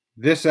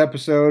This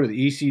episode of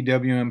the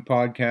ECWM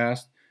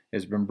podcast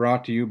has been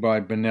brought to you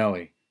by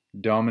Benelli.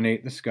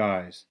 Dominate the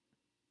skies.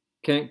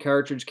 Kent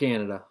Cartridge,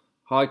 Canada.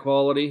 High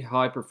quality,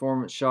 high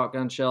performance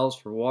shotgun shells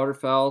for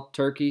waterfowl,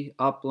 turkey,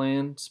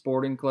 upland,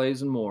 sporting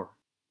clays, and more.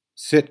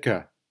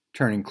 Sitka,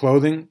 turning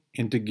clothing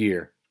into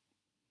gear.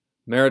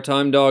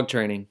 Maritime Dog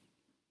Training,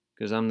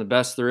 because I'm the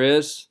best there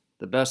is,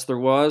 the best there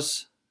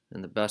was,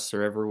 and the best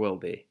there ever will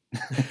be.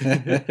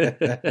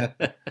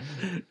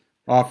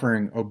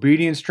 Offering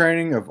obedience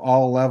training of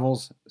all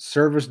levels,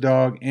 service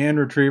dog and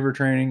retriever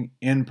training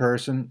in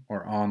person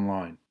or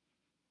online.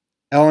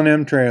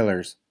 L&M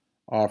Trailers,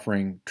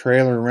 offering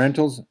trailer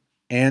rentals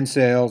and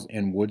sales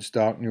in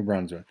Woodstock, New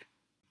Brunswick.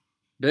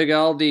 Big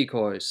Owl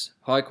Decoys,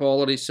 high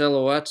quality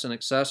silhouettes and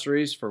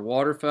accessories for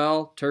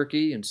waterfowl,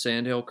 turkey, and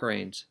sandhill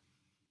cranes.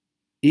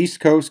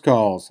 East Coast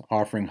Calls,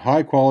 offering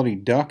high quality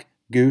duck,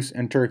 goose,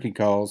 and turkey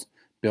calls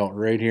built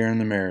right here in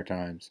the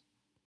Maritimes.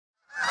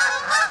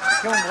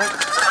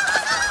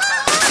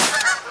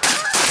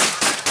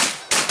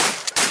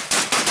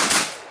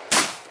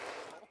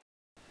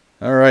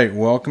 All right,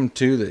 welcome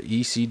to the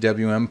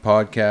ECWM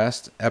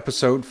podcast,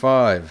 episode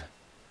 5,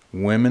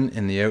 Women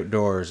in the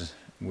Outdoors.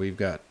 We've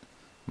got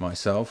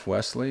myself,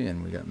 Wesley,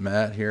 and we got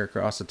Matt here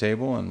across the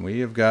table, and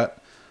we have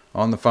got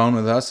on the phone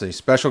with us a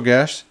special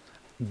guest,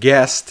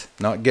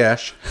 not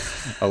Gesh,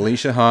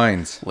 Alicia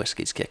Hines.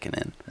 Whiskey's kicking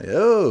in.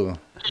 Oh,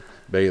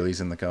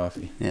 Bailey's in the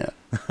coffee. Yeah.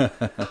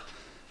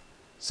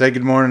 Say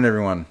good morning,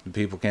 everyone. The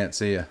people can't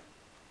see you.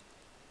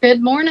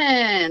 Good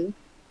morning.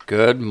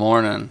 Good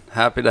morning.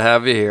 Happy to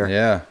have you here.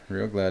 Yeah,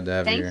 real glad to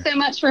have you here. Thanks so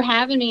much for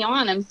having me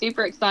on. I'm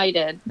super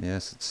excited.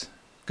 Yes, it's a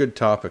good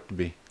topic to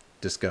be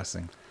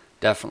discussing.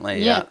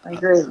 Definitely. Yes, I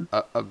agree.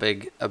 A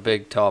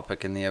big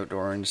topic in the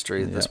outdoor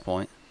industry at this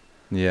point.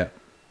 Yeah.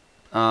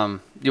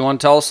 You want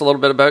to tell us a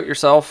little bit about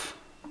yourself,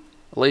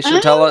 Alicia?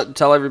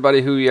 Tell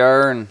everybody who you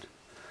are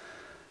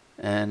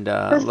and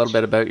a little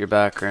bit about your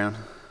background.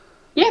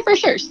 Yeah, for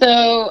sure.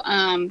 So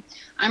I'm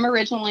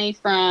originally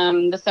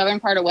from the southern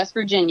part of West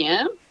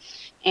Virginia,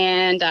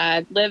 and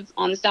I live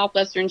on the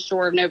southwestern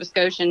shore of Nova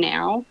Scotia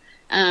now.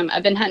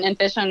 I've been hunting and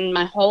fishing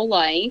my whole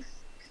life.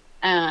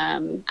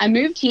 I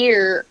moved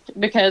here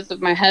because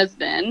of my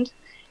husband,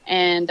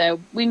 and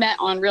we met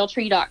on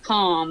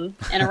Realtree.com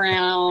in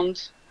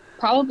around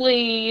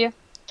probably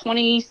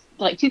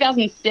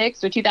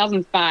 2006 or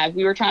 2005.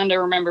 We were trying to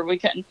remember, we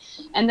couldn't.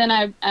 And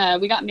then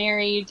we got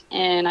married,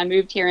 and I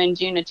moved here in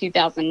June of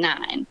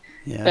 2009.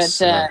 Yes,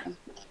 but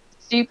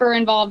super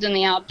involved in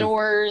the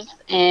outdoors,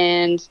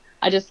 and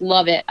I just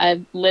love it. I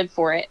live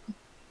for it.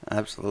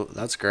 Absolutely,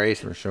 that's great.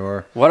 For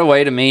sure. What a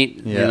way to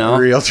meet. Yeah, you know,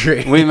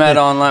 Realtree. we met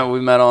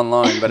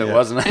online, but it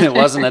wasn't a dating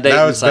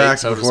that was site. back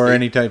so before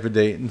any type of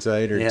dating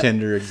site or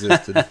Tinder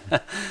existed.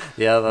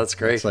 Yeah, that's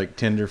great. It's like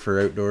Tinder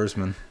for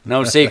outdoorsmen.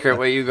 No secret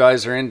what you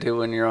guys are into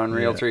when you're on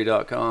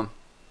Realtree.com.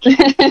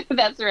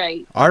 That's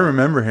right. I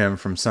remember him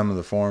from some of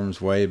the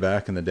forums way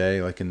back in the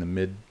day, like in the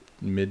mid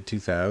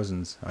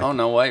 2000s. Oh,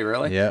 no way,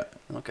 really? Yeah.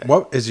 Okay.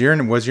 Was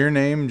your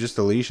name just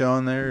Alicia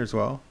on there as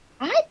well?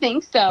 I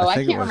think so. I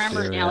think it can't was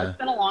remember too, now. yeah. It's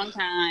been a long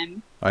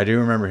time. I do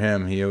remember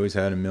him. He always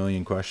had a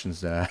million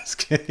questions to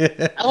ask.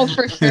 Oh,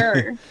 for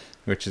sure.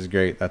 Which is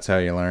great. That's how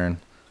you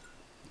learn.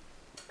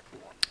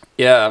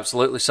 Yeah,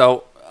 absolutely.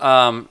 So,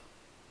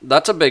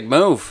 that's a big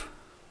move.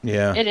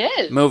 Yeah. It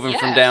is. Moving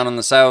from down in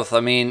the south.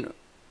 I mean,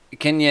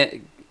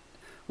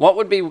 what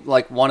would be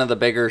like one of the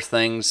bigger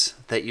things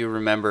that you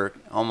remember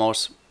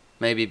almost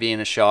maybe being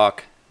a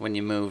shock when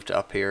you moved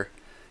up here?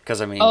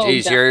 Because, I mean,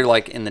 you're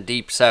like in the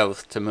deep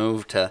south to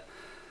move to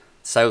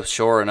South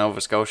Shore in Nova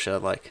Scotia.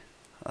 Like,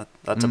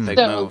 that's a big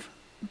move.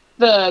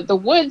 The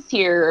woods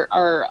here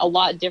are a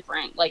lot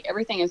different. Like,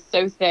 everything is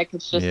so thick.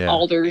 It's just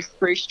alders,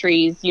 spruce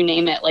trees, you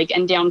name it. Like,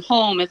 and down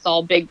home, it's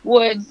all big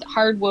woods,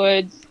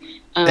 hardwoods.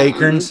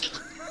 Acorns.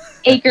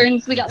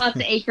 Acorns. We got lots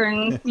of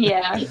acorns.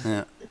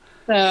 Yeah.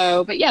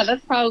 So, but yeah,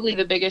 that's probably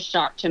the biggest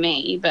shock to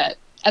me. But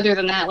other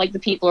than that, like, the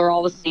people are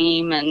all the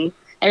same, and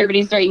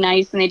everybody's very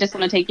nice, and they just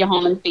want to take you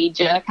home and feed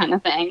you, kind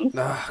of thing.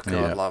 Oh,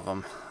 God, love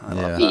them. I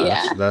love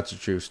that. That's a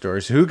true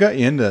story. So who got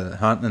you into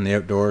hunting in the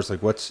outdoors?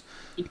 Like, what's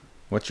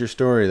your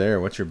story there?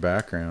 What's your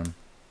background?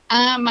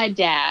 My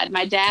dad.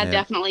 My dad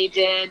definitely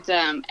did.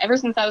 Ever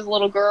since I was a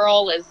little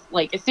girl, as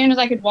soon as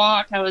I could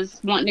walk, I was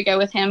wanting to go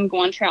with him,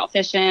 going trout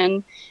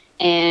fishing.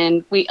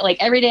 And we, like,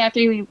 every day after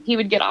he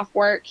would get off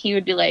work, he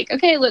would be like,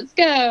 okay, let's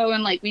go.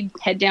 And, like, we'd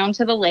head down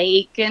to the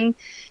lake and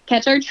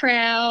catch our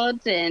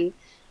trout. And,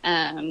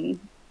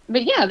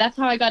 but yeah, that's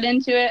how I got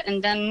into it.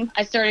 And then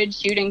I started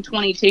shooting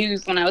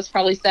 22s when I was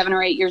probably 7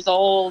 or 8 years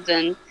old.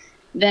 And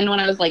then when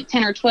I was like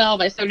 10 or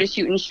 12, I started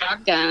shooting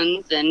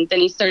shotguns. And then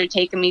he started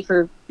taking me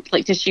to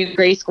shoot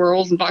gray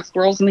squirrels and box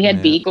squirrels. And we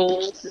had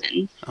beagles.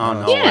 And oh,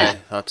 no way.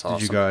 That's awesome.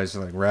 Did you guys,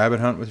 like, rabbit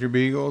hunt with your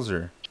beagles,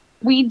 or?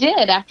 We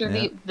did after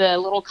the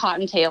little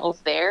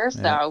cottontails there.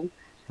 So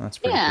that's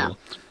pretty cool.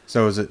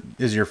 So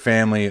is your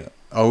family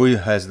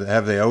have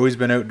they always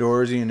been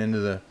outdoorsy and into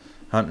the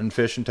hunting,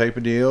 fishing type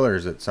of deal, or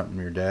is it something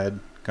your dad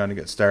kind of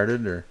got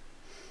started, or?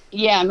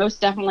 Yeah, most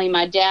definitely.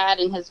 My dad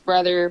and his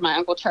brother, my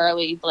uncle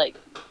Charlie, like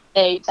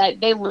they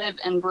live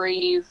and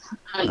breathe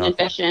hunting and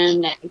Okay.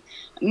 fishing, and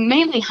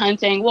mainly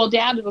hunting. Well,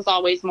 dad was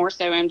always more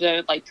so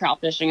into like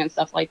trout fishing and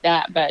stuff like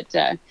that, but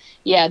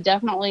yeah,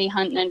 definitely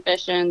hunting and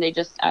fishing. They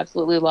just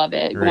absolutely love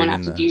it. Going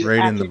after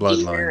Right in the deer,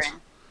 bloodlines. and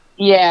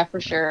yeah,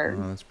 for sure.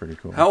 Oh, that's pretty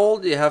cool. How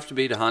old do you have to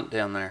be to hunt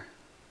down there,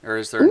 or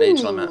is there an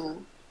age limit?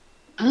 Ooh.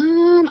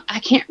 I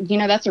can't,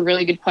 that's a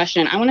really good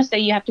question. I want to say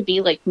you have to be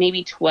like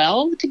maybe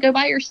 12 to go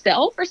by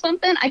yourself or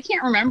something. I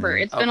can't remember.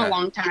 It's been a Okay.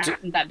 long time since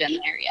I've been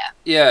there. Yeah.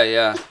 Yeah,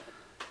 yeah,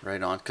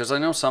 right on. Because I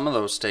know some of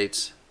those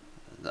states.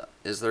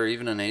 Is there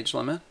even an age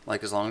limit?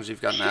 Like as long as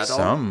you've got an adult?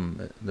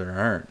 Some there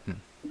aren't.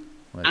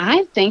 Like,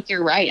 I think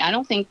you're right. I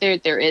don't think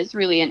there is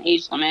really an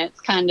age limit.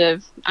 It's kind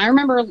of, I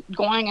remember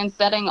going and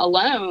setting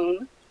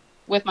alone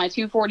with my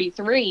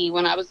 243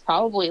 when I was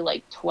probably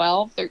like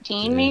 12,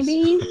 13 Jeez.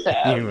 maybe.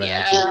 So, You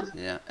yeah.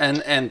 Yeah,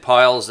 and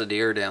piles of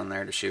deer down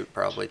there to shoot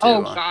probably too.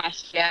 Oh huh?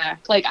 gosh, yeah.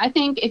 Like I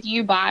think if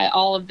you buy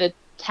all of the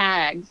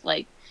tags,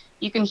 like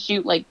you can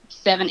shoot like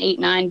 7, 8,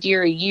 9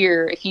 deer a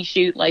year if you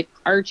shoot like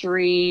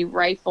archery,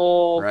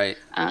 rifle, Right.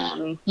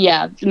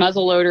 Yeah,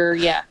 muzzleloader,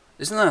 yeah.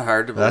 Isn't that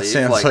hard to believe? that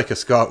sounds like a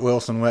Scott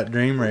Wilson wet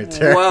dream right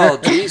there. Well,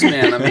 geez,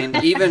 man. I mean,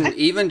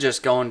 even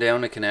just going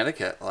down to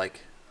Connecticut,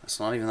 like it's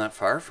not even that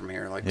far from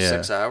here. Like Yeah.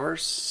 6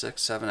 hours,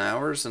 6, 7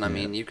 hours, and I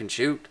mean, you can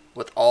shoot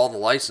with all the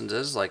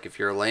licenses. Like if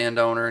you're a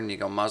landowner and you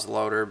go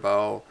muzzleloader,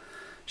 bow,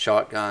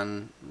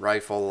 shotgun,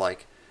 rifle,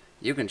 like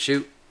you can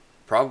shoot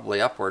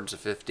probably upwards of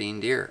 15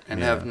 deer and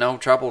Yeah. have no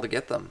trouble to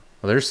get them.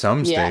 Well, there's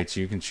some Yeah. states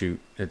you can shoot.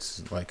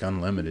 It's like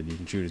unlimited. You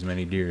can shoot as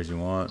many deer as you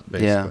want,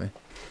 basically.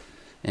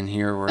 And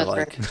here we're That's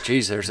like,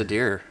 geez, there's a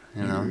deer.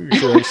 You know,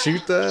 Should I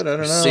shoot that? I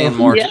don't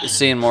know.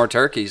 seeing more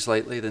turkeys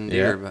lately than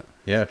deer, but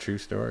Yeah, true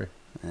story.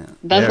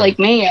 That's Yeah. like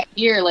me up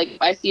here. Like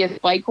if I see a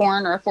spike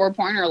horn or a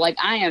 4-pointer, like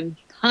I am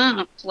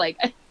pumped. Like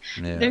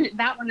Yeah.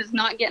 that one is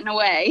not getting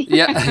away.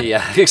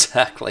 yeah,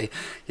 exactly.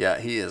 Yeah,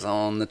 he is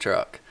on the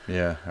truck.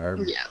 Yeah, our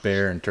Yeah.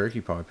 bear and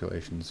turkey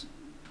populations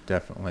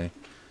definitely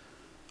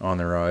on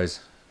the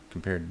rise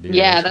compared to deer.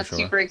 Yeah, for that's sure.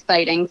 super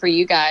exciting for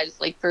you guys,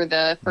 like for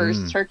the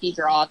first turkey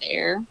draw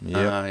there. Yep.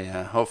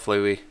 Yeah. Hopefully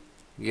we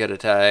get a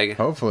tag.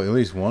 Hopefully, at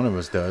least one of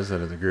us does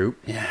out of the group.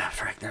 Yeah,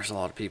 Frank, there's a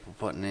lot of people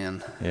putting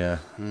in. Yeah.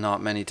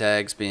 Not many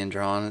tags being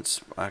drawn. It's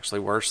actually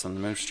worse than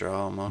the moose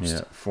draw almost.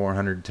 Yeah,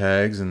 400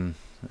 tags, and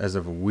as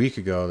of a week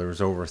ago, there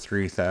was over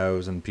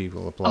 3,000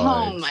 people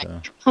applied. Oh my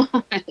so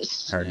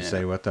gosh. hard to Yeah.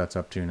 say what that's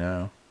up to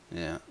now.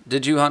 Yeah.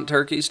 Did you hunt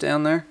turkeys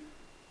down there?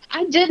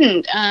 I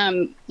didn't.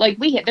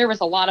 There was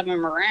a lot of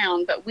them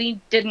around, but we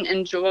didn't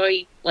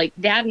enjoy, like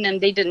Dad and them,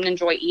 they didn't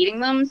enjoy eating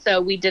them,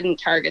 so we didn't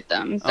target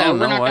them. So Oh, we're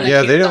no not way. gonna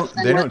Yeah, shoot they don't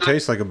something they we're don't not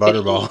taste like a gonna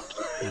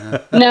butterball.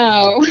 eat.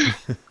 No.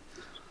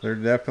 They're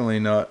definitely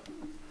not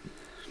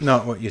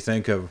what you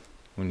think of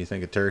when you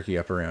think of turkey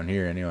up around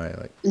here. Anyway,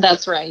 like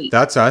That's right.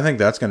 I think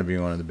that's going to be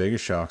one of the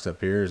biggest shocks up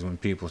here is when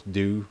people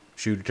do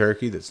shoot a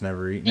turkey that's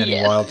never eaten any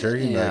Yeah. wild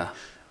turkey. Yeah.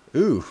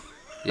 Like, ooh,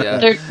 Yeah.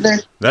 They're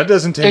that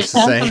doesn't taste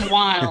the something same.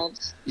 wild.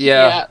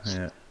 Yeah.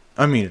 Yeah.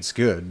 I mean, it's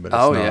good, but it's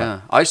Oh not.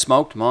 yeah. I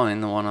smoked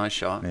mine, the one I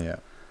shot. Yeah.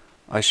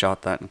 I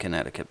shot that in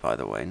Connecticut, by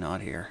the way,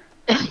 not here.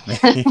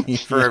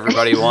 For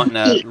everybody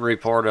wanting to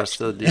report us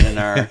to the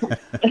DNR.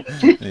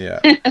 Yeah.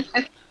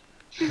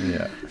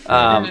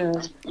 Yeah.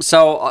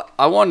 So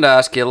I wanted to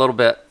ask you a little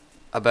bit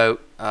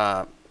about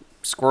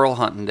squirrel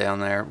hunting down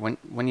there.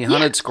 When you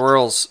hunted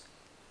squirrels,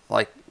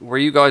 like, were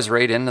you guys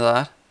right into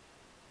that?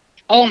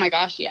 Oh my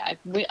gosh, yeah.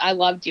 I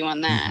love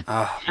doing that.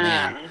 Oh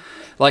man, Um,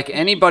 like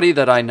anybody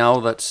that I know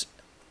that's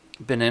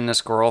been into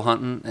squirrel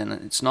hunting, and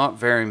it's not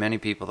very many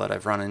people that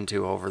I've run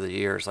into over the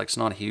years. Like, it's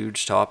not a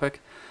huge topic,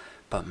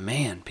 but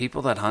man,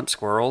 people that hunt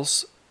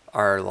squirrels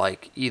are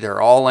like either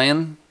all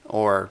in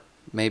or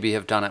maybe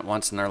have done it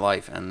once in their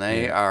life, and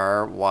they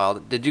are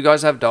wild. Did you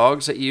guys have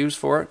dogs that you used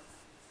for it?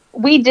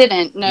 we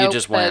didn't, no. You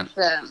just went.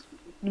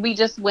 We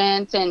just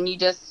went, and you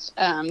just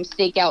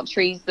stake out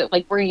trees that,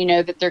 like, where you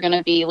know that they're going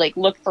to be, like,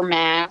 look for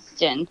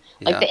mast and,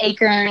 like, Yeah. the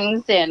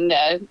acorns, and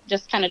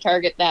just kind of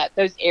target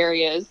those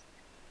areas.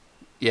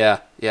 Yeah,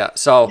 yeah.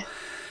 So,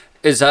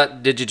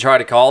 did you try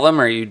to call them,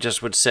 or you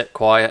just would sit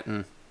quiet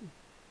and?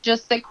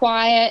 Just sit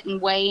quiet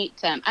and wait.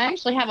 I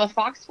actually have a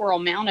fox squirrel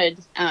mounted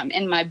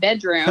in my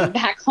bedroom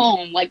back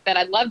home, like that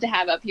I'd love to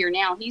have up here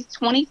now. He's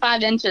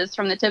 25 inches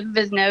from the tip of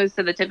his nose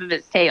to the tip of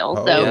his tail.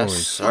 Oh, So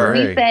yes,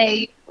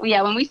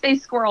 when we say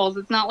squirrels,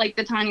 it's not like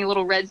the tiny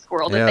little red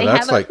squirrel that Yeah, they that's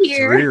have like up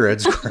here. 3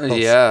 red squirrels.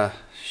 Yeah.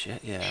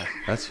 Shit. Yeah.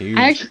 That's huge.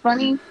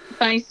 Actually,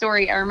 funny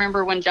story. I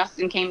remember when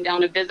Justin came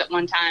down to visit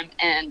one time,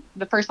 and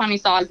the first time he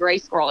saw a gray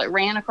squirrel, it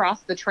ran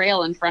across the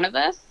trail in front of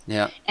us.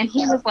 Yeah. And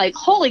he was like,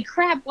 "Holy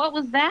crap, what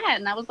was that?"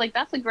 And I was like,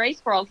 "That's a gray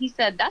squirrel." He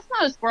said, "That's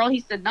not a squirrel."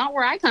 He said, "Not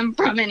where I come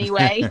from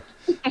anyway."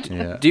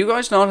 Yeah. Do you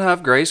guys not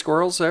have gray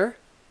squirrels there?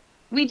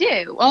 We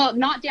do. Well,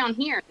 not down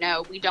here.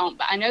 No, we don't.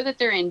 But I know that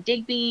they're in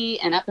Digby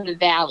and up in the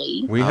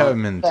valley. We have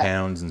them in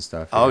towns and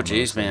stuff. Oh, here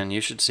geez, mostly. man,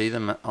 you should see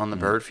them on the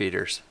bird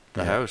feeders.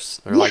 The Yeah. house.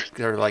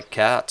 They're like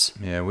cats.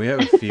 Yeah, we have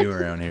a few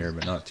around here,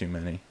 but not too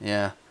many.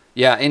 Yeah.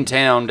 Yeah, in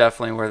town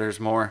definitely where there's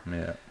more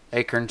Yeah.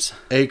 acorns.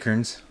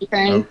 Acorns.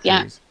 Acorns, Oak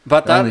yeah. trees.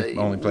 But The that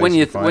only place when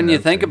you find when you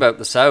oak think tree. about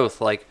the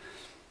South, like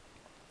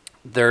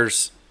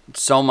there's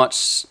so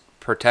much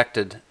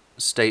protected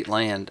state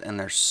land, and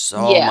there's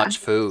so Yeah. much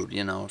food.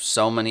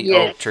 So many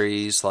Yes. oak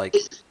trees, like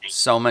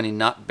so many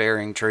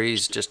nut-bearing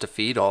trees, just to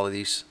feed all of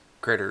these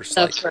critters.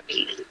 That's like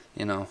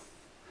right.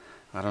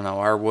 I don't know.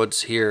 Our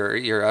woods here,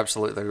 you're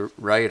absolutely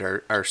right,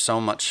 are so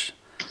much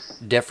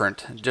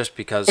different just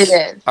because It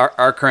is.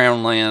 our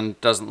crown land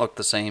doesn't look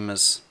the same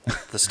as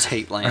the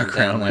state land. Our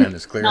crown and- land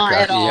is clear Not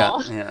cut. at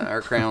all. Yeah,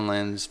 our crown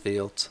land is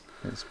fields.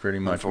 It's pretty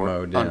much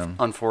mowed down.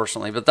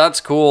 Unfortunately, but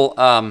that's cool.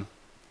 I'm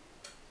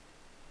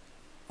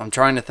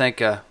trying to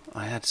think. I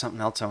had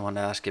something else I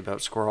wanted to ask you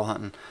about squirrel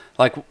hunting.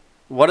 Like,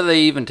 what do they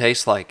even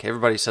taste like?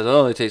 Everybody says,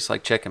 "Oh, they taste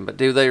like chicken," but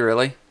do they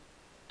really?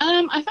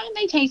 I find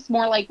they taste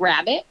more like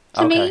rabbit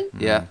to me.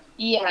 Yeah.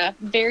 Yeah,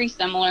 very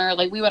similar.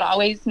 Like we would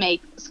always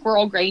make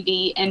squirrel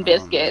gravy and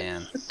biscuits.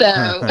 man.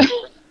 So,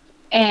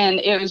 and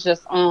it was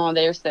just,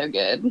 they're so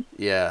good.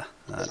 Yeah,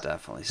 that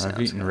definitely sounds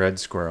I've eaten good. red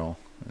squirrel.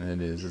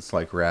 It's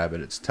like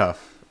rabbit. It's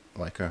tough,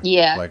 like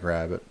Yeah. like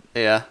rabbit.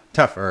 Yeah.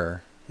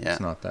 Tougher. Yeah.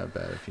 It's not that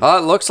bad. If you, Oh,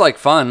 it looks like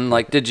fun.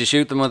 Like, did you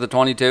shoot them with a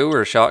 22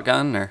 or a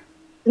shotgun or?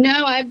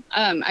 No,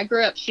 I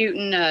grew up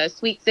shooting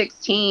Sweet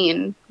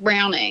 16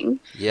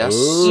 Browning. Yes,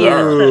 Ooh.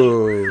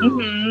 sir.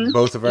 Mhm.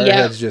 Both of our Yeah.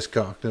 heads just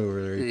cocked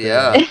over there.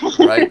 Yeah,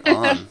 right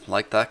on.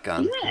 Like that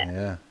gun.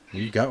 Yeah.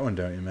 You got one,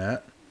 don't you,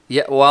 Matt?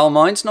 Yeah. Well,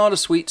 mine's not a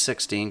Sweet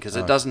 16 because Oh.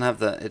 it doesn't have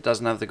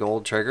the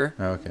gold trigger.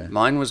 Okay.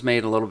 Mine was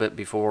made a little bit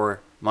before.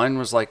 Mine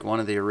was like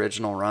one of the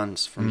original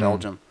runs from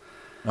Belgium.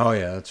 Oh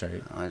yeah, that's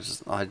right.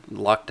 I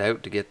lucked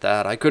out to get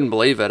that. I couldn't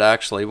believe it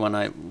actually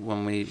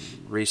when we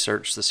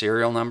researched the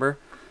serial number,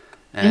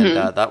 and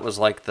that was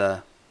like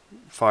the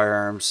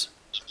Firearms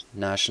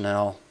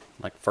Nationale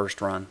like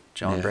first run.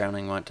 John Yeah.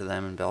 Browning went to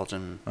them in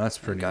Belgium. That's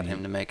and pretty got neat.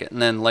 him to make it, and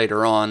then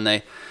later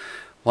on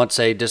once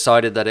they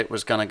decided that it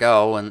was going to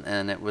go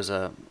and it was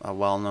a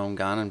well-known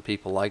gun and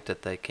people liked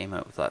it, they came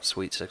out with that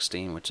Sweet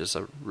 16, which is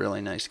a really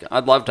nice gun.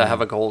 I'd love to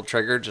have a gold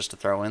trigger just to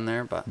throw in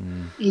there, but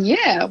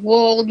Yeah,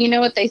 well, you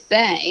know what they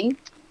say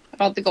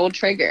about the gold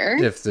trigger.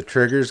 If the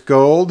trigger's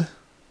gold,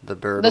 the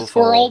bird The will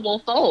squirrel fold. will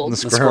fold.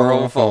 the The squirrel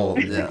will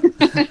fold. fold. Yeah.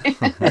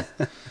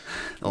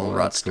 Old Well, that's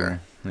Rutster.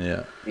 cool.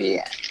 Yeah.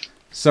 Yeah.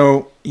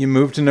 So you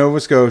moved to Nova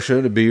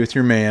Scotia to be with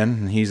your man,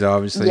 and he's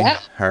obviously Yeah.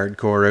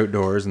 hardcore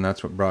outdoors, and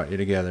that's what brought you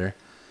together.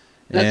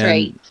 That's and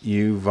right.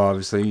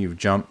 You've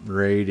jumped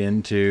right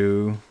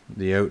into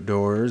the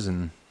outdoors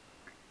and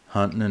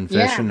hunting and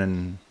Yeah. fishing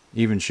and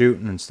even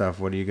shooting and stuff.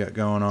 What do you got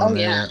going on Oh,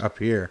 there yeah. up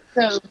here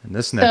So in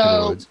this neck of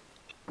the So- woods?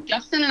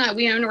 Justin and I,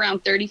 we own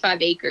around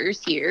 35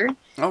 acres here.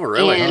 Oh,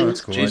 really? And- Oh, that's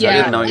cool. Jeez, I Yeah.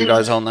 didn't know you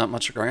guys owned that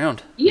much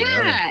ground.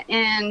 Yeah,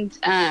 and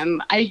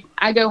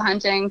I go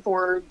hunting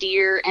for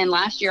deer, and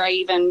last year I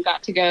even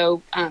got to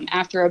go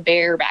after a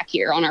bear back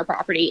here on our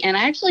property, and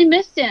I actually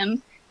missed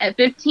him at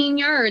 15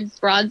 yards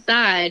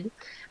broadside.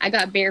 I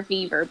got bear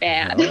fever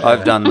bad. Oh.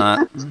 I've done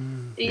that.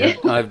 Yeah.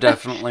 I've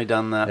definitely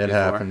done that It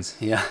before. happens.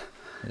 Yeah.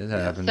 It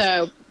happens.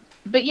 So,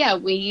 but yeah,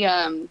 we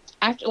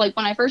after like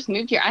when I first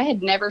moved here, I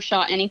had never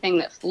shot anything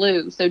that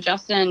flew. So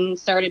Justin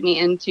started me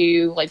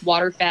into like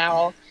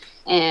waterfowl,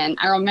 and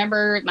I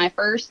remember my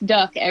first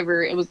duck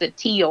ever. It was a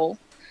teal,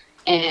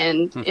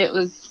 and it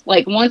was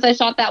like once I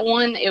shot that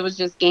one, it was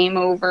just game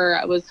over.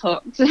 I was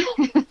hooked.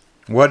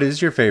 What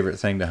is your favorite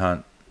thing to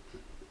hunt?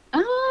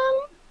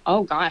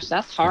 Oh gosh,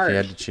 that's If hard. you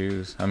had to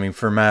choose. I mean,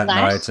 for Matt and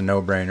I, Last- it's a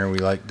no-brainer. We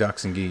like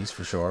ducks and geese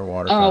for sure.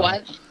 Waterfowl. Oh, I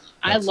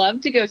That's-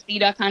 love to go sea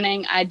duck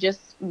hunting.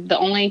 The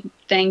only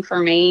thing for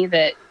me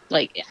that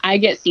like I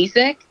get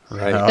seasick.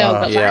 Right. Oh. So,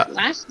 but Yeah.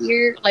 last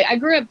year, like I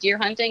grew up deer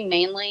hunting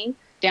mainly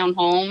down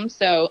home,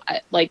 so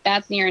like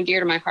that's near and dear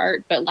to my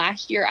heart. But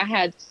last year, I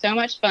had so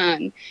much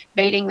fun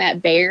baiting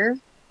that bear.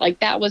 Like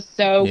that was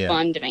so Yeah.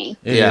 fun to me.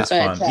 It Yeah. is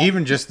fun. But,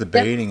 Even just the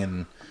baiting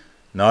and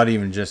not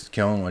even just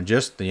killing one,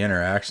 just the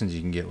interactions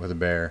you can get with a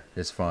bear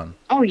is fun.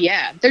 Oh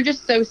yeah, they're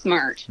just so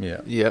smart.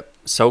 Yeah. Yep.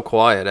 So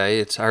quiet, eh?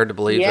 It's hard to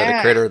believe that a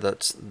Yeah. critter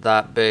that's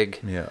that big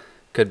Yeah.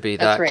 could be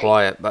That's that right.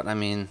 quiet. But I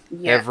mean,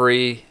 Yeah.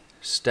 every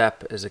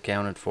step is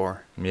accounted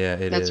for. Yeah,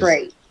 it is. That's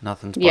right.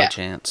 Nothing's by Yeah.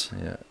 chance.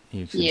 Yeah.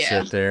 You can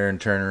Yeah. sit there and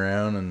turn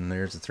around, and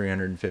there's a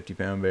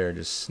 350-pound bear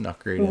just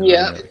snuck right in.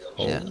 Yep. Like,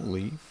 Yeah.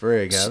 holy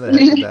frig, how the heck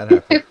did that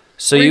happen?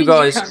 So Where you did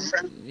guys, come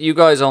from? you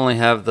guys only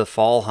have the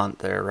fall hunt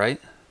there,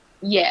 right?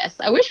 Yes,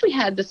 I wish we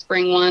had the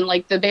spring one.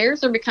 Like the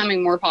bears are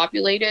becoming more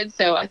populated,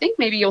 so I think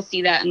maybe you'll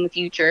see that in the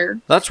future.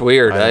 That's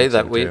weird, I eh? think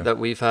so, That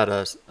too. we've had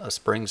a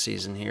spring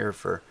season here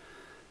for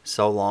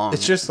so long.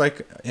 It's just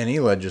like any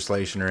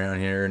legislation around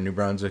here in New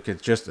Brunswick.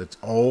 It's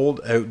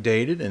old,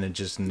 outdated, and it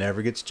just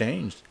never gets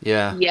changed.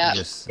 yeah. Yeah,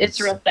 Just- it's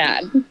real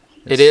sad.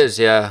 It is,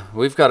 yeah.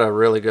 We've got a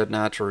really good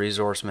natural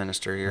resource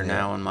minister here Yeah.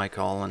 now, and Mike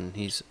Hall, and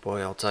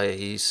I'll tell you,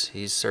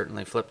 he's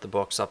certainly flipped the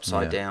books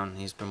upside Yeah. down.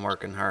 He's been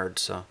working hard,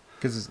 so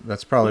Because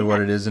that's probably what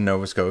it is in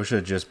Nova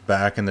Scotia. Just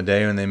back in the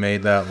day when they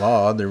made that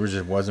law, there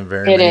just wasn't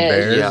very It many is.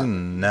 bears, Yeah.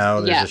 and now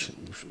there's Yeah.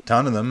 a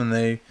ton of them, and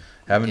they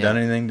haven't Yeah. done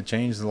anything to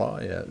change the law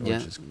yet, which Yeah.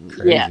 is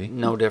crazy. Yeah.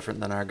 No different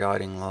than our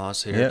guiding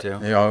laws here Yeah. too.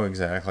 Yeah, oh,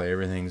 exactly.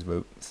 Everything's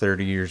about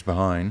 30 years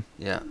behind.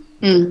 Yeah.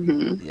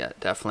 Hmm. Yeah,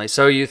 definitely.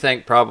 So you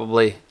think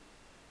probably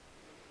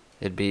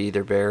it'd be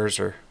either bears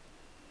or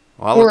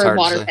Or it's hard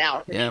to say.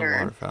 waterfowl, for Yeah, sure.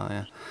 waterfowl.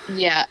 Yeah.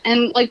 Yeah,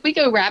 and like we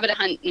go rabbit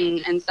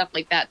hunting and stuff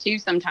like that too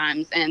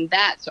sometimes, and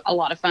that's a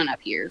lot of fun up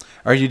here.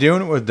 Are you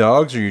doing it with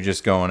dogs, or are you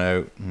just going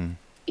out and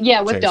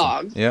Yeah, with chasing?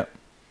 dogs. Yep.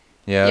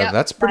 Yeah, Yep,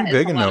 that's pretty that is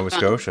big a in lot of Nova fun.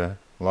 Scotia.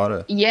 A lot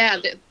of. Yeah,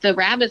 the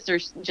rabbits are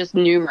just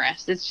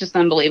numerous. It's just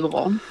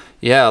unbelievable.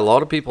 Yeah, a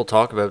lot of people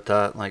talk about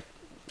that, like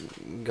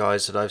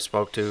guys that I've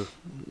spoke to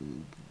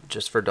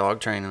just for dog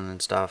training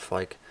and stuff.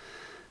 Like,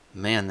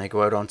 man, they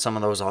go out on some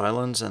of those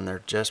islands and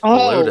they're just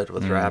polluted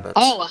with rabbits.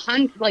 Oh,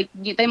 100! Like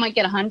they might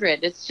get 100.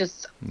 It's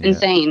just Yeah.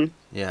 insane.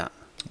 Yeah.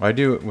 I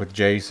do it with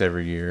Jace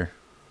every year.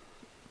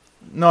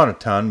 Not a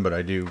ton, but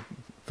I do a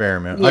fair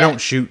amount. I Yeah.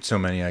 don't shoot so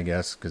many, I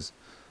guess, because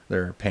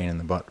they're a pain in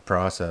the butt to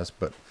process.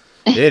 But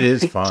it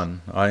is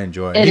fun. I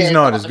enjoy it. It He's is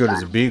not a as lot good of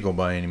as a fun. beagle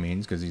by any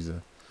means, because he's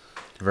a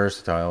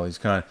versatile. He's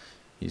kind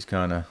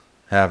of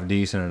half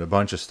decent at a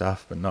bunch of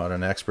stuff, but not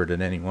an expert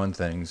at any one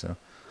thing. So,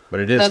 but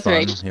it is That's fun.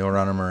 right. He'll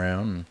run him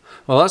around. And,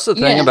 Well, that's the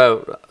thing Yeah.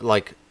 about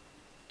like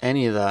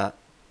any of that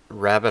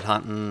rabbit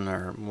hunting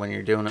or when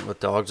you're doing it with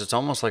dogs, it's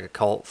almost like a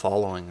cult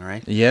following,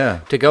 right?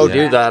 yeah. To go yeah.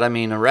 do that, I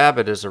mean, a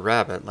rabbit is a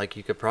rabbit. Like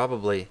you could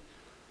probably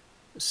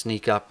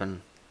sneak up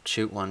and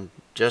shoot one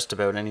just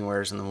about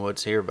anywheres in the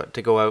woods here, but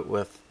to go out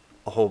with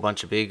a whole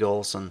bunch of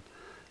beagles and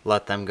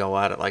let them go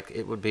at it, like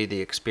it would be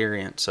the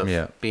experience of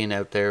Yeah. being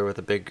out there with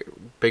a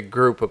big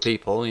group of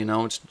people. You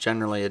know, it's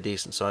generally a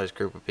decent sized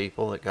group of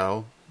people that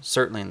go.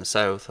 Certainly in the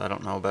south, I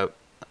don't know about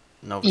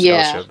Nova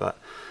Yeah. Scotia, but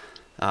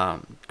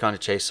kind of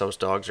chase those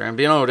dogs around.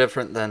 Be no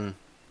different than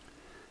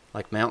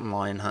like mountain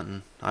lion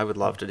hunting. I would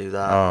love to do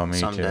that Oh, me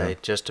someday, too.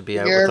 just to be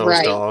out You're with those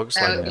right. dogs.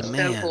 That Like, would be so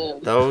man, cool.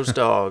 those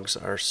dogs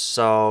are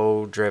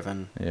so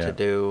driven Yeah. to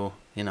do.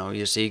 You know,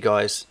 you see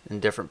guys in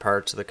different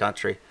parts of the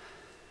country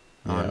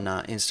on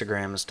Yeah.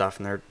 Instagram and stuff,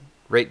 and they're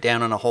right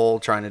down in a hole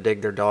trying to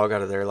dig their dog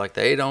out of there. Like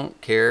they don't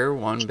care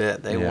one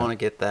bit. They Yeah. want to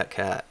get that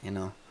cat. You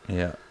know.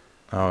 Yeah.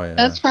 Oh yeah.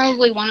 That's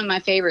probably one of my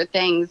favorite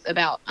things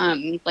about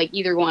like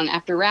either going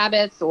after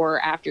rabbits or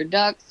after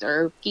ducks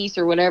or geese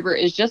or whatever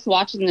is just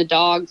watching the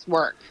dogs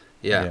work.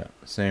 Yeah.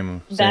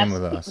 Same That's-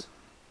 with us.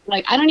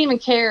 Like I don't even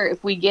care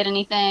if we get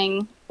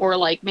anything or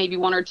like maybe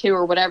one or two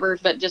or whatever,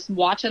 but just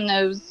watching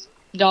those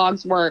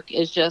dogs work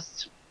is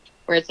just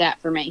where it's at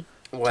for me.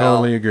 Well,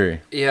 Totally agree.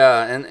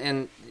 yeah,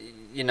 and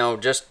you know,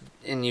 just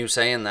in you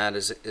saying that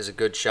is a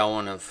good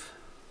showing of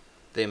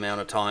the amount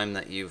of time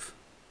that you've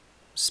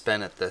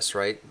spent at this,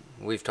 right?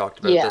 We've talked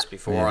about Yeah. this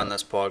before Yeah. on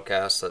this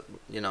podcast that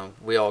you know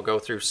we all go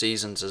through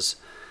seasons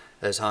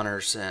as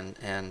hunters, and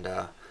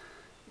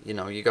you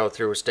know you go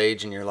through a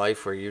stage in your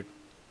life where you,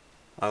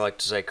 I like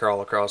to say,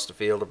 crawl across the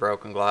field of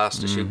broken glass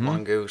to shoot Mhm.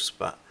 one goose,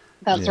 but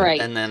That's Yeah.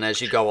 right. and then as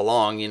you go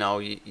along, you know,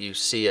 you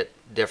see it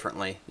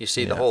differently. You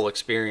see the Yeah. whole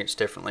experience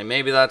differently.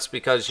 Maybe that's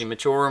because you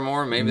mature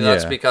more. Maybe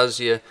that's Yeah. because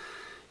you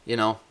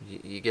know,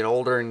 you get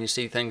older and you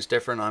see things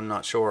different. I'm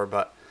not sure,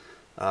 but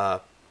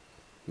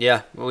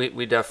yeah,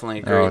 we definitely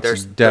agree. Oh,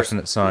 it's a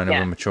definite sign of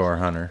Yeah. a mature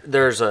hunter.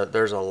 There's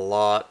a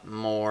lot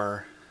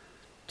more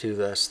to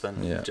this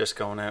than Yeah. just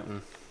going out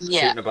and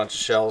Yeah. shooting a bunch of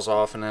shells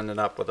off and ending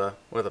up with a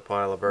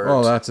pile of birds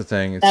Well, that's the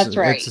thing. It's That's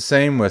right. It's the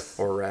same with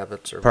or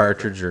rabbits or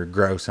partridge or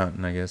grouse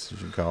hunting, I guess you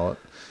should call it.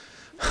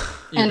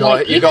 You And, go,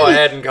 like, you go even-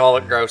 ahead and call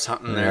it grouse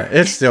hunting Yeah, there.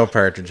 it's still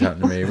partridge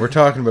hunting to me. We're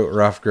talking about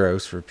rough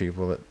grouse for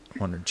people that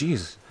wonder,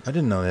 geez, I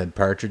didn't know they had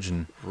partridge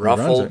in New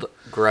Ruffled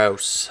Brunswick."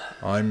 grouse.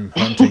 I'm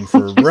hunting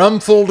for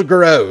rumpled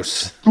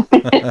grouse.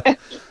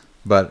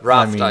 But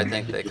Ruffed, I I mean,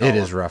 think they call it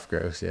is it. rough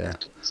grouse, yeah.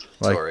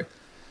 Like Sorry.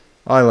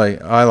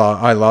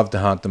 I love to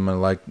hunt them. I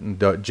like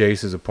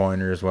Jace is a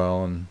pointer as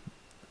well, and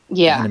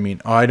Yeah. I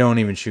mean, I don't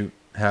even shoot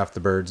half the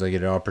birds I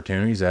get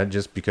opportunities at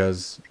just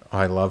because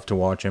I love to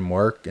watch him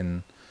work,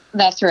 and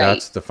That's right.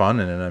 that's the fun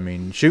in it. I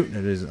mean, shooting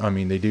it is, I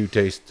mean, they do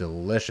taste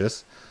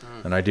delicious,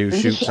 and I do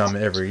shoot some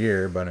every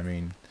year, but I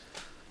mean,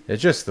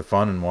 it's just the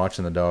fun in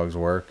watching the dogs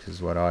work is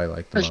what I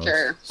like the For most.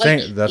 sure. Same,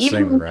 Like, that's the same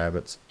even- with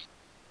rabbits.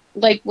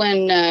 Like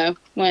when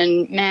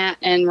Matt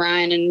and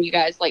Ryan and you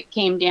guys like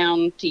came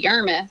down to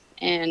Yarmouth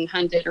and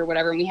hunted or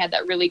whatever, and we had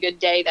that really good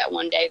day that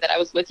one day that I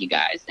was with you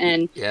guys,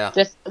 and Yeah.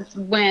 just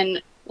when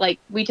like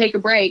we take a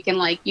break and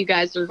like you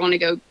guys are going to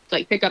go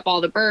like pick up all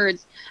the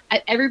birds,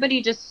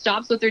 everybody just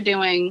stops what they're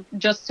doing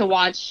just to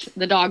watch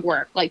the dog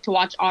work, like to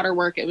watch Otter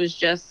work. It was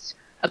just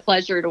a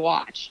pleasure to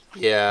watch.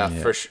 Yeah,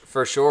 Yeah.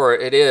 for sure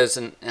it is,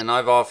 and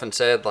I've often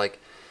said like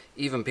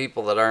even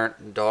people that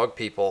aren't dog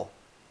people,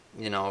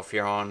 you know, if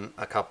you're on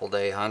a couple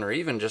day hunt or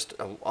even just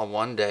a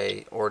 1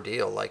 day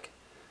ordeal, like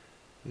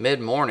mid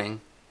morning,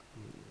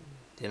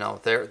 you know,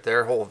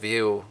 their whole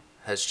view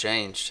has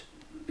changed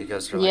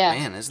because they're Yeah. like,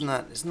 man, isn't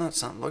that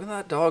something? Look at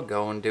that dog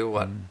go and do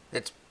what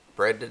it's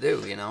bred to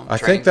do, you know. I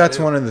think that's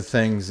one of the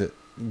things that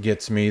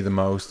gets me the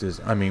most is,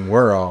 I mean,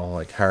 we're all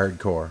like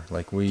hardcore.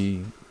 Like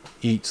we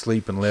eat,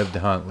 sleep, and live to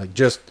hunt. Like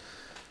just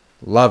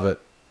love it.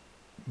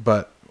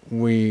 But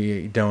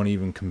we don't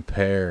even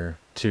compare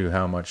to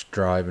how much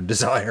drive and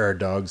desire our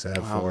dogs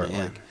have for it.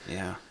 man. Like,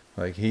 Yeah.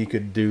 like he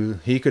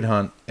could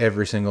hunt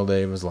every single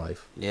day of his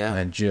life. Yeah.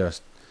 And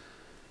just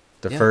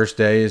the Yeah. first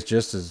day is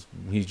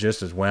he's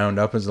just as wound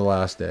up as the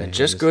last day. And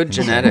just good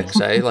genetics,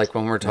 eh? Like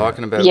when we're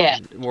talking about Yeah.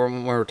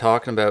 when we're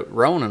talking about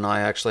Rowan and I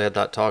actually had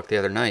that talk the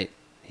other night.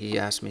 He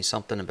asked me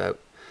something about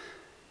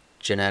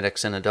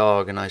genetics in a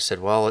dog, and I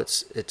said, well,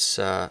 it's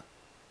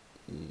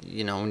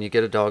when you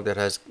get a dog that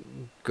has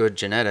good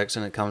genetics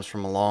and it comes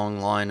from a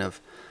long line of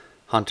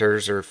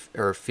hunters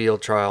or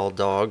field trial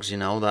dogs,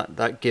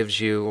 that gives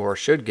you, or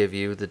should give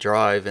you, the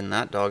drive in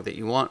that dog that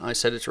you want. I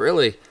said, it's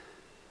really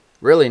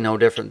no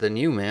different than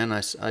you, man.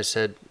 I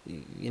said,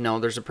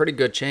 there's a pretty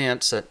good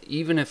chance that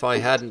even if I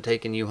hadn't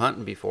taken you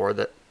hunting before,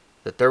 that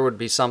there would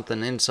be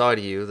something inside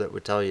of you that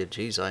would tell you,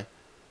 geez, I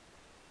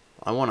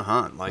want to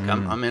hunt. Like,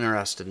 I'm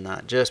interested in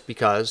that, just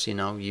because,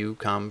 you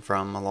come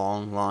from a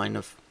long line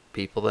of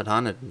people that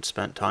hunted and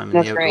spent time in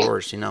That's the right.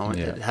 outdoors.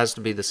 It has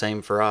to be the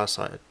same for us.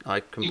 I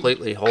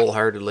completely,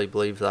 wholeheartedly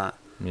believe that.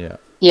 Yeah.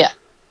 Yeah.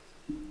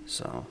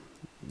 So,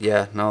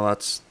 yeah, no,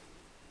 that's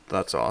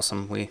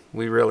awesome. We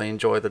really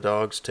enjoy the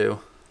dogs too.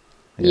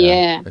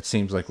 Yeah. It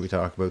seems like we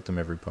talk about them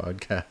every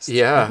podcast.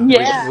 Yeah.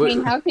 Yeah. I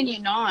mean, how can you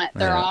not?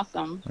 They're Yeah.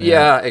 awesome.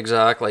 Yeah,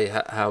 exactly.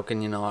 How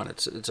can you not?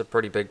 It's a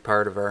pretty big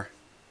part of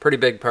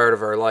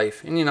our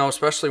life. And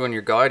especially when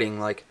you're guiding,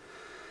 like,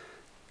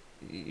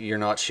 you're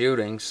not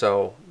shooting,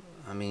 so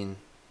I mean,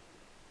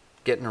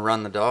 getting to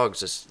run the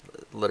dogs is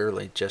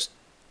literally just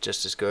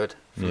as good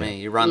for me.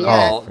 You run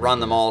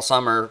them all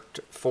summer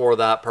for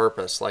that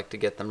purpose, like to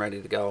get them ready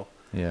to go.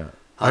 Yeah.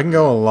 I can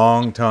go a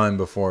long time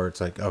before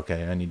it's like,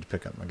 okay, I need to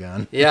pick up my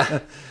gun. Yeah.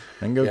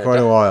 I can go quite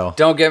a while.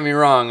 Don't get me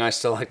wrong, I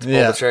still like to pull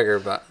the trigger,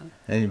 but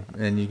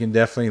and you can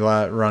definitely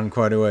run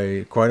quite a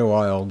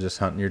while just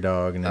hunting your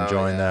dog and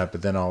enjoying that.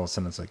 But then all of a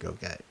sudden it's like,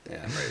 okay,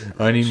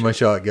 I need my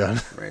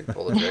shotgun. Ready to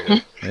pull the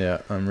trigger.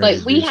 Yeah, I'm ready.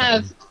 Like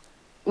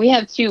we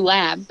have 2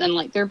 labs, and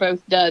like they're both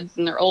duds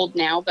and they're old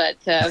now. But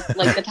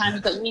like the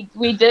times that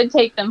we did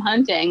take them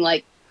hunting,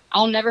 like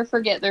I'll never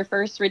forget their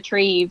first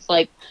retrieves.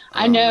 Like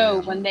I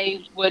know when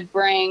they would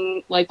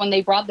bring, like when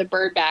they brought the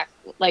bird back,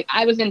 like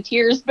I was in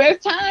tears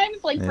both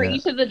times, like for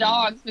each of the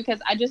dogs,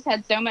 because I just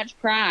had so much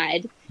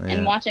pride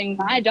in watching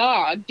my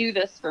dog do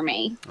this for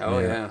me. Oh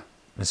yeah.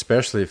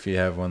 Especially if you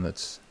have one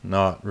that's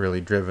not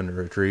really driven to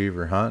retrieve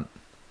or hunt.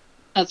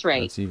 That's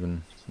right. That's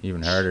even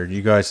harder. Do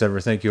you guys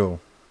ever think you'll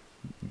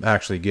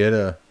actually get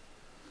a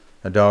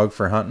dog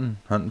for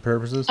hunting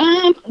purposes?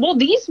 Well,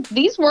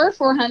 these were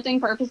for hunting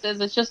purposes.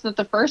 It's just that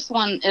the first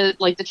one is,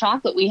 like the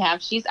chocolate we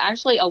have, she's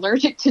actually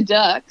allergic to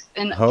ducks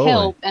and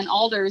kelp and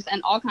alders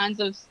and all kinds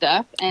of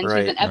stuff, and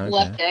she's an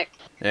epileptic.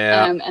 Okay.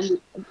 Yeah.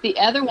 And the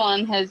other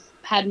one has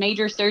had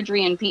major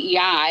surgery in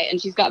PEI,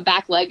 and she's got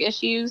back leg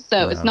issues.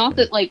 So it's not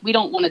that like we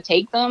don't want to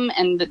take them,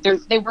 and that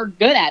they were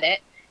good at it.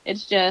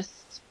 It's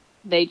just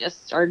they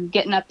just are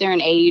getting up there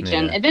in age,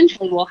 and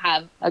eventually we'll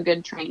have a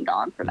good trained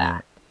dog for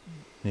that.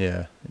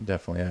 Yeah, it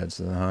definitely adds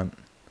to the hunt.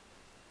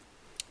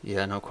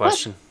 Yeah, no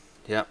question.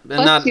 Yeah,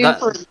 and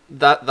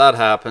that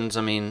happens.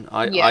 I mean,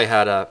 I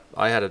had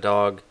a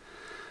dog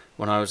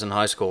when I was in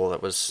high school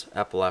that was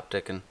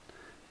epileptic,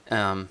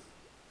 and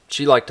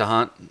she liked to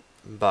hunt,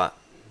 but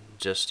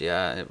just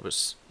it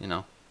was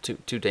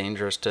too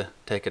dangerous to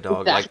take a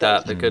dog like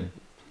that could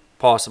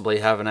possibly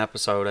have an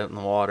episode out in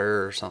the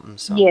water or something.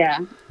 So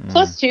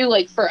Plus too,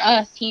 like for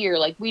us here,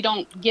 like we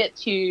don't get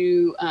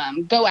to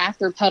go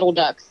after puddle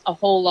ducks a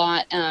whole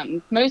lot.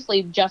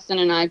 Mostly Justin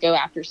and I go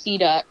after sea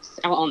ducks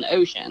out on the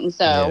ocean,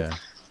 so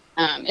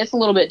it's a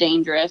little bit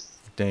dangerous.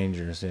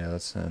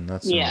 That's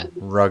some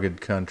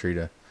rugged country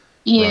to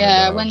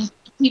when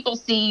people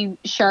see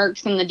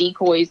sharks and the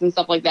decoys and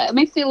stuff like that, it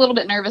makes me a little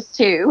bit nervous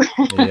too.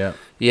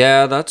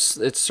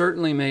 It's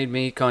certainly made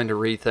me kind of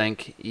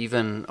rethink,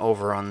 even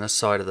over on this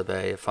side of the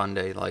bay, a fun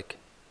day, like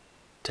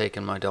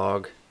taking my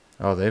dog.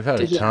 Oh, they've had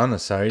a ton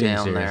of sightings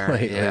down here there.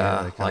 lately.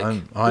 Yeah,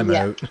 I'm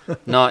out.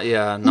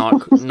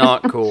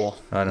 not cool.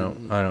 I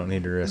don't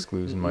need to risk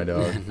losing my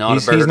dog.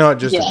 He's not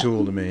just a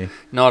tool to me.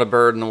 Not a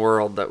bird in the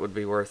world that would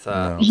be worth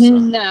that.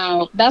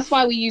 No, that's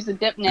why we use a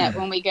dip net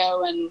when we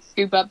go and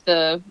scoop up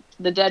the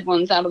dead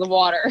ones out of the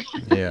water.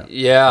 Yeah,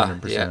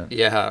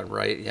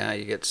 right. Yeah,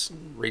 you get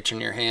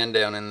reaching your hand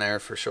down in there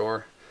for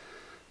sure.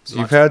 So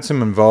you've had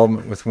some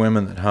involvement with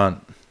women that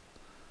hunt.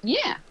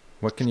 Yeah.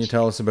 What can you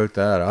tell us about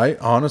that? I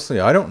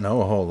don't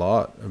know a whole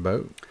lot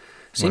about.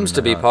 Seems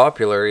to be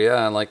popular,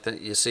 yeah. Like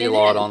that, you see a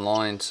lot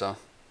online. So.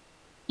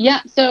 Yeah,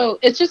 so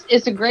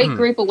it's a great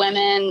group of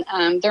women.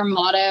 Their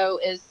motto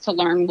is to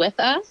learn with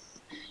us.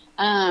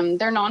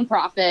 They're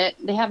nonprofit.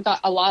 They have got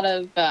a lot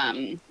of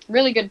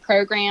really good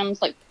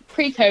programs. Like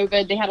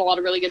pre-COVID, they had a lot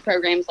of really good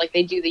programs. Like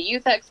they do the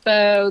Youth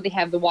Expo. They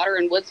have the Water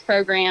and Woods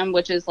program,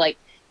 which is like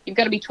you've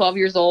got to be 12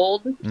 years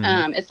old.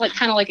 It's like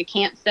kind of like a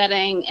camp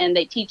setting, and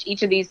they teach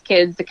each of these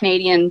kids the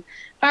Canadian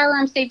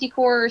firearm safety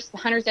course, the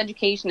hunter's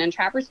education, and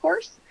trapper's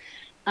course.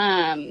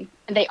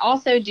 They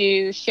also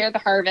do Share the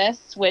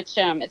Harvest, which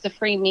it's a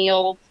free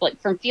meal, like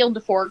from field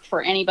to fork,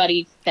 for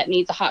anybody that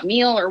needs a hot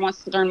meal or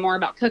wants to learn more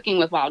about cooking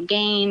with wild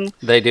game.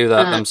 They do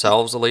that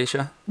themselves,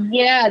 Alicia?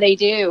 Yeah, they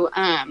do.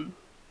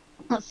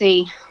 Let's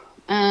see.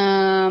 They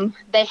have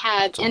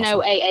That's awesome.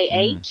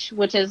 NOAAH,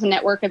 which is a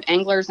network of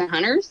anglers and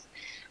hunters.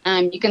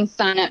 You can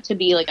sign up to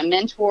be like a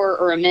mentor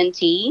or a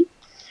mentee.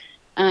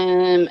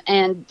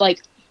 And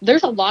like,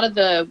 there's a lot of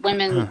the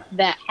women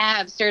that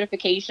have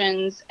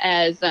certifications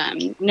as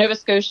Nova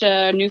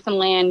Scotia,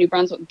 Newfoundland, New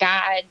Brunswick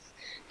guides.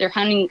 They're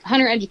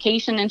hunter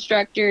education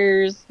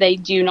instructors. They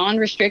do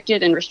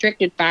non-restricted and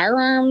restricted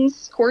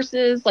firearms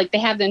courses. Like, they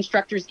have the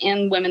instructors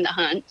in Women That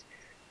Hunt.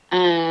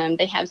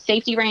 They have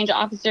safety range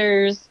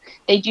officers.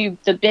 They do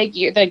the big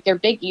year, like they're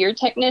big year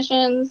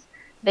technicians.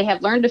 They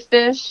have learn to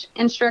fish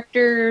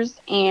instructors,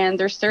 and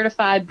they're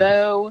certified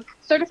bow,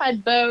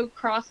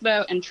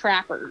 crossbow, and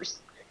trappers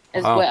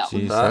as well.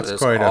 Jeez, That that's is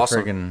quite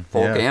awesome. a friggin'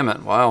 Full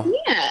gamut. Wow.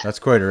 Yeah, That's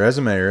quite a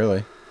resume,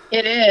 really.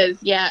 it is.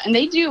 Yeah, and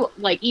they do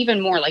like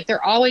even more. Like,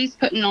 they're always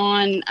putting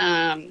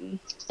on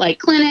like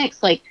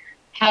clinics, like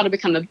how to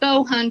become a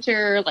bow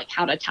hunter, like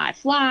how to tie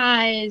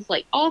flies,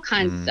 like all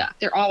kinds of stuff.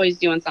 They're always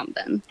doing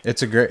something.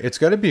 It's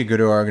got to be a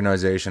good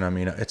organization. I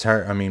mean, it's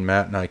hard. I mean,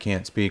 Matt and I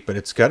can't speak, but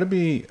it's got to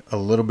be a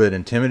little bit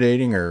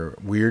intimidating or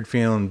weird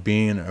feeling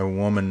being a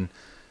woman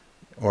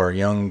or a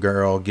young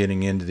girl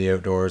getting into the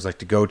outdoors, like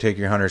to go take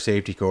your hunter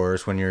safety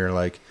course when you're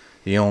like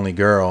the only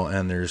girl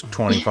and there's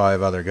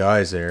 25 other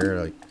guys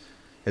there. Like,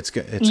 it's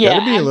got to be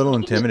a little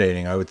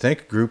intimidating. I would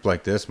think a group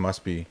like this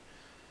must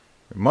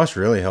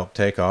really help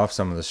take off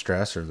some of the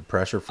stress or the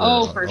pressure for a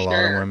lot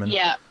of women.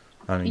 Yeah.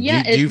 I mean,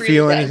 Yeah, do you it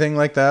feel really anything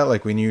like that?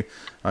 Like when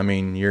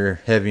you're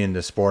heavy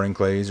into sporting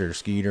clays or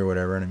skeet or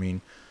whatever.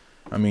 And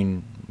I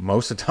mean,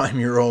 most of the time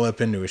you roll up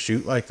into a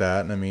shoot like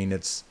that. And I mean,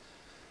 if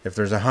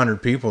there's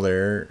 100 people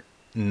there,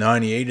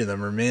 98 of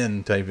them are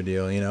men type of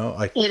deal, you know?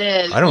 Like, it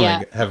is. I don't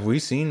think, have we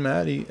seen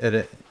Maddie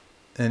at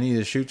any of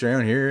the shoots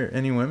around here,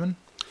 any women?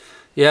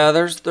 Yeah,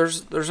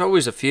 there's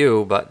always a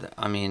few, but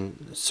I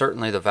mean,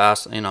 certainly the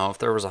vast, if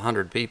there was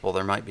 100 people,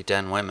 there might be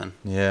 10 women.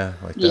 Yeah,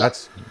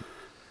 that's,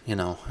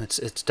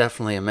 it's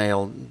definitely a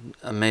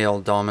male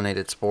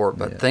dominated sport,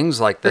 but things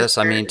like this,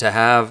 I mean, to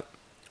have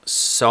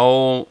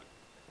so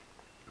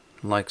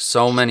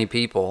many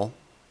people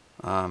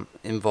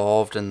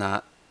involved in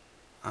that,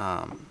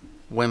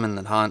 Women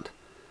That Hunt,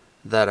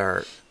 that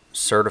are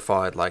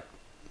certified like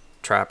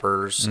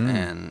trappers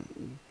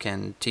and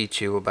can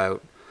teach you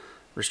about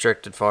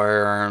restricted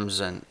firearms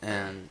and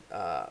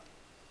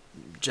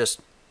just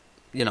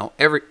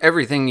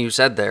everything you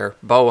said there,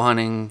 bow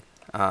hunting,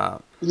 they're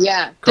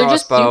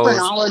just super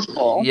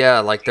knowledgeable. Yeah,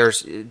 like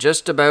there's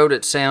just about,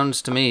 it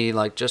sounds to me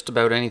like just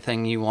about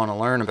anything you want to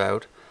learn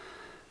about,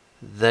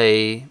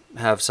 they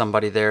have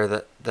somebody there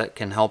that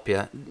can help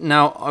you.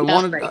 Now I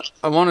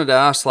wanted to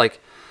ask, like,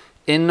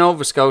 in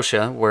Nova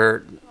Scotia,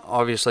 where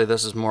obviously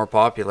this is more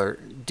popular,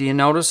 do you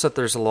notice that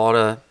there's a lot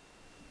of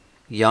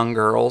young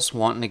girls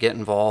wanting to get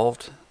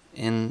involved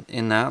in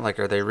that? Like,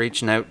 are they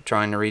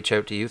trying to reach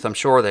out to youth? I'm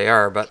sure they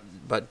are, but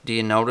do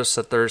you notice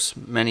that there's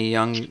many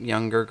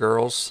younger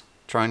girls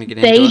trying to get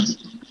into it?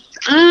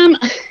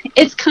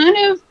 It's kind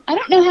of, I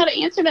don't know how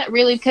to answer that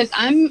really, because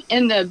I'm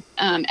in the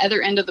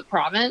other end of the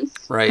province,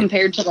 right,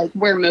 compared to like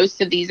where most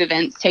of these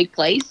events take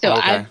place. So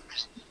okay.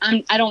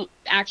 I don't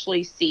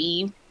actually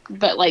see,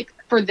 but like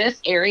for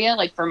this area,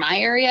 like for my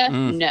area,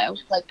 no,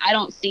 like I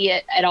don't see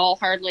it at all.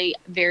 Hardly,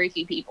 very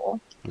few people.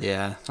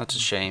 Yeah, that's a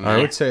shame. I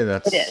would say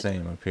that's the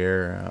same up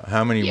here.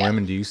 How many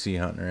women do you see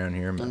hunting around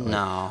here?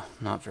 No,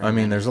 not very I mean,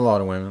 many. there's a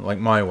lot of women. Like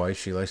my wife,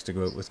 she likes to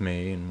go out with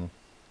me, and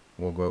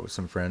we'll go out with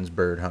some friends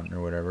bird hunting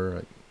or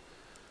whatever.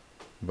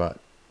 But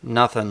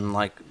nothing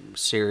like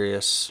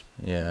serious.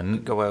 Yeah,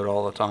 go out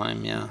all the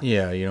time. Yeah.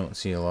 Yeah, you don't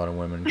see a lot of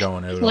women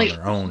going out on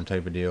their own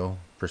type of deal,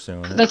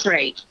 pursuing it. That's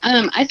right.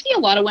 I see a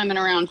lot of women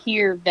around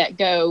here that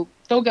they'll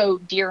go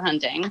deer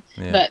hunting,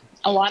 but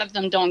a lot of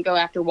them don't go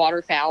after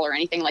waterfowl or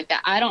anything like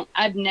that.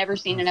 I've never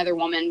seen another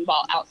woman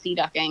while out sea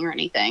ducking or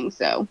anything.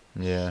 So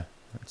yeah,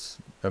 it's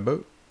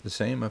about the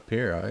same up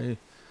here.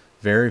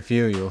 Very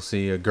few you'll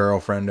see a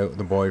girlfriend out with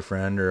a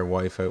boyfriend or a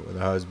wife out with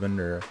a husband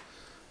or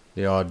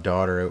the odd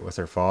daughter out with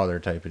her father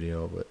type of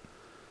deal. But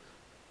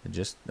it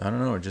just, I don't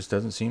know, it just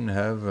doesn't seem to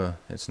have,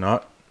 it's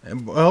not,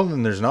 well,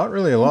 and there's not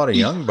really a lot of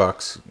young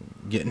bucks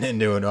getting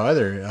into it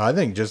either, I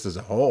think, just as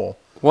a whole.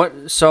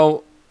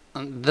 So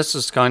this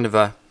is kind of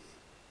a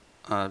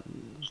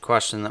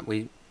question that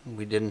we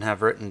didn't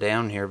have written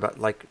down here, but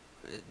like,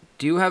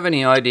 do you have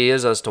any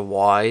ideas as to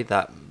why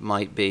that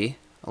might be,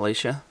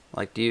 Alicia?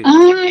 Like, do you...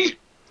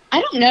 I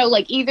don't know,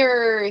 like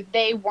either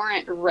they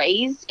weren't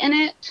raised in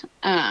it.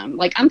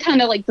 Like I'm kind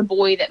of like the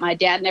boy that my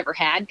dad never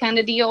had kind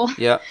of deal.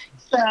 Yeah.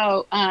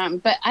 So,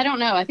 but I don't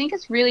know. I think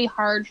it's really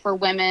hard for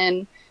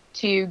women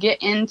to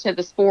get into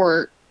the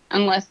sport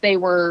unless they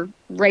were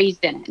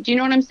raised in it. Do you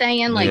know what I'm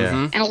saying? Like, Yeah.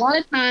 Mhm. and a lot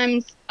of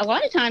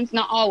times,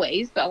 not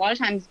always, but a lot of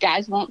times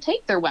guys won't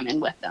take their women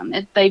with them.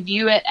 If they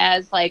view it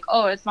as like,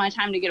 oh, it's my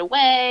time to get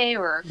away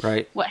or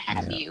Right. what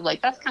have Yeah. you.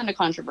 Like, that's kind of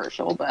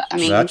controversial, but I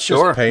mean, That's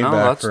Sure. just payback No,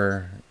 that's-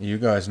 for you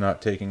guys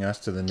not taking us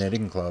to the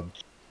knitting club.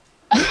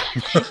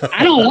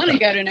 I don't want to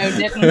go to no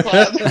knitting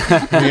club.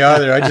 Me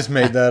either. I just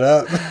made that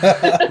up.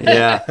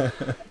 Yeah.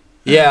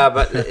 Yeah,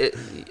 but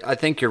I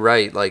think you're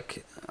right.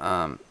 Like,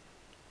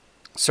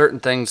 certain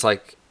things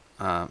like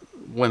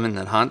women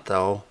that hunt,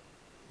 though,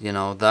 you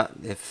know, that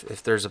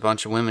if there's a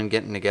bunch of women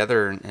getting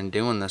together and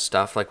doing this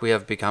stuff, like we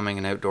have Becoming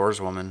an Outdoors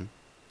Woman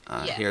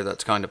Yes. here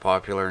that's kind of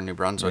popular in New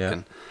Brunswick. Yeah.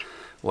 And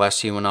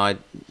Wes, you and I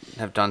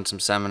have done some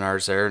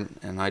seminars there,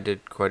 and I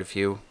did quite a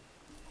few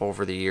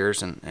over the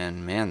years.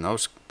 And man,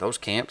 those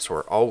camps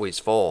were always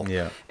full.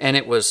 Yeah. And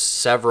it was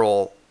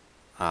several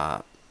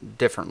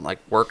different like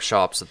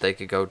workshops that they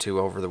could go to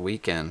over the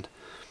weekend,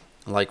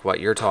 like what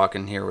you're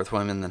talking here with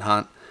Women That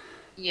Hunt.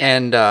 Yeah.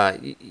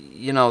 And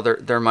you know,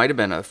 there might have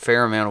been a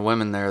fair amount of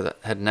women there that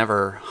had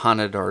never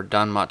hunted or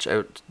done much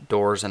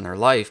outdoors in their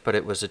life, but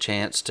it was a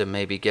chance to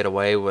maybe get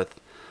away with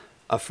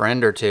a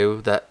friend or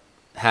two that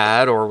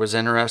had or was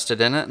interested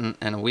in it,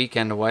 and a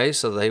weekend away,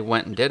 so they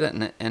went and did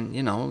it, and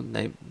you know,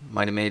 they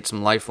might have made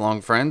some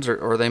lifelong friends,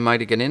 or they might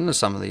have get into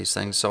some of these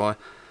things. So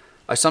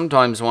I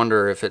sometimes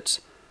wonder if it's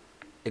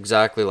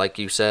exactly like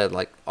you said,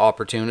 like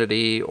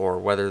opportunity, or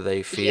whether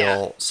they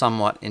feel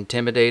somewhat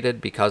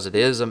intimidated because it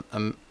is a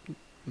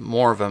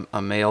more of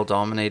a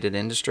male-dominated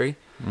industry.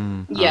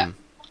 Yeah.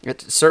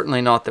 It's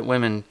certainly not that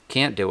women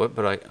can't do it,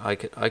 but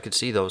I could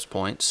see those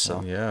points.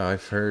 So Yeah,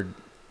 I've heard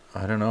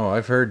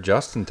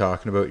Justin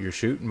talking about your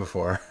shooting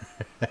before.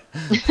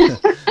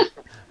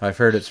 I've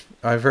heard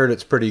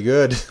it's pretty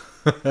good.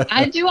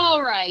 I do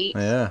all right.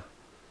 Yeah.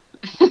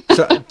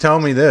 So tell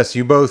me this: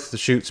 you both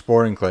shoot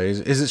sporting clays.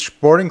 Is it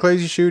sporting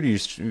clays you shoot? Or you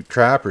shoot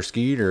trap or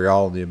skeet or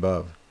all of the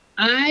above?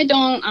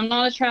 I'm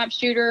not a trap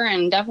shooter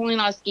and definitely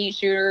not a skeet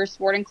shooter.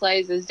 Sporting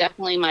clays is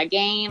definitely my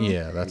game.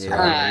 Yeah, that's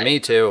yeah, me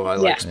too. I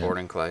like yeah.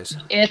 sporting clays.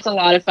 It's a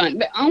lot of fun,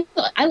 but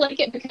also, I like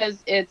it because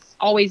it's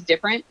always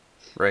different.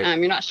 Right.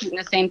 You're not shooting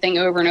the same thing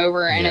over and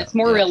over, and Yeah, it's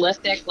more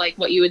realistic, like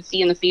what you would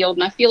see in the field.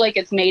 And I feel like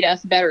it's made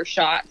us better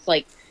shots.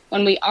 Like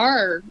when we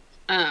are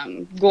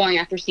going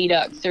after sea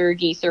ducks or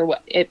geese or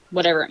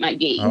whatever it might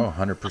be. Oh,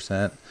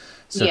 100%.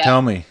 So Yeah.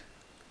 tell me,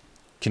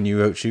 can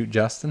you outshoot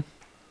Justin?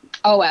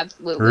 Oh,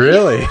 absolutely.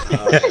 Really?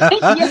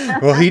 Yeah.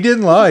 Well, he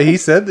didn't lie. He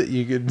said that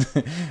you could.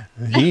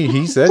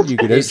 He said you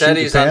could He outshoot said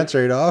the he's pants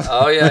right off.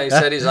 Oh yeah, he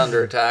said he's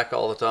under attack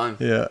all the time.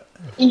 Yeah.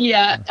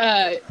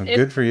 Yeah.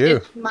 Good for you.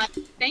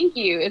 Thank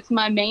you. It's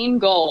my main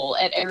goal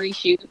at every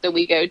shoot that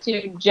we go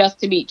to, just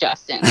to beat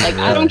Justin. Like,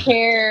 Yeah. I don't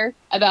care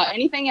about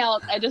anything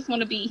else. I just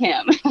want to beat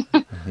him.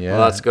 Yeah.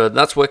 Well, that's good.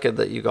 That's wicked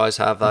that you guys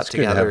have that That's good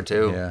to together have-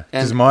 too. Yeah.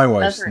 Because And my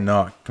wife's That's right.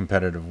 not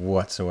competitive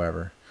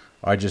whatsoever.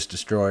 I just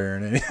destroy her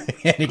in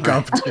any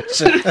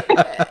competition.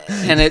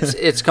 and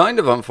it's kind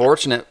of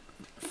unfortunate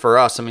for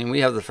us. I mean, we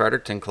have the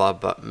Fredericton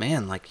Club, but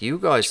man, like you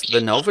guys, the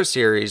Nova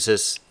Series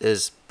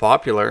is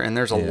popular, and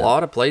there's a Yeah.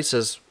 lot of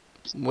places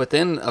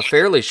within a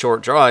fairly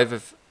short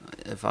drive,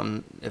 if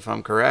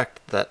I'm correct,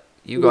 that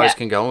you guys Yeah.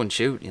 can go and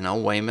shoot. You know,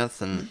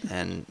 Weymouth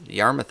and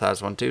Yarmouth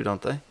has one too,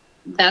 don't they?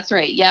 That's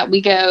right. Yeah, we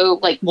go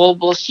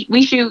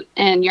we shoot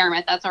in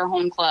Yarmouth. That's our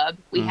home club.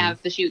 We have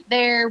the shoot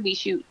there. We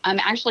shoot. I'm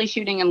actually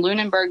shooting in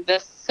Lunenburg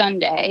this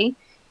Sunday.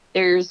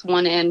 There's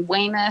one in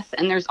Weymouth,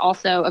 and there's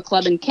also a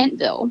club in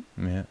Kentville.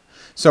 Yeah.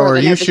 So Or are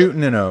the you Nova-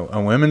 shooting in a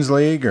women's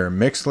league or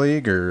mixed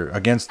league or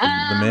against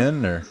the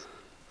men or?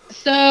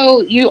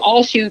 So you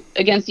all shoot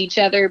against each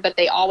other, but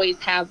they always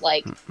have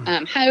like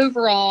high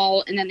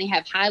overall, and then they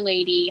have high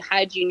lady,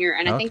 high junior,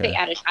 and I think Okay. they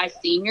added high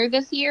senior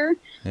this year.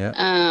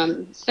 Yeah.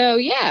 So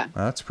yeah,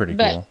 That's pretty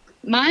but cool.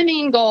 my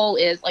main goal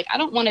is like I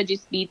don't want to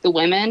just beat the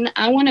women.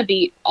 I want to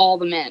beat all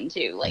the men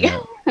too. Like,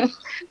 Yeah. so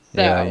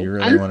Yeah, you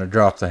really want to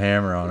drop the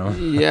hammer on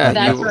them. Yeah,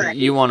 That's you, right.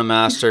 you want to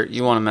master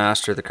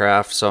the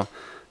craft. So,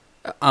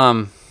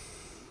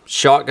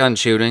 shotgun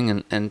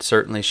shooting and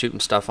certainly shooting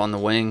stuff on the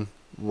wing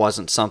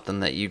wasn't something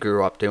that you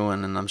grew up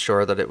doing, and I'm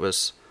sure that it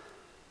was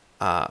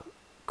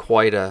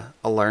quite a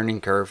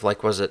learning curve.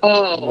 Like, was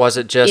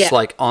it just yeah.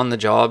 like on the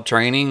job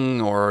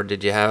training, or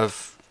did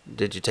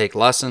you take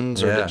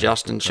lessons, or Yeah, did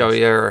Justin good show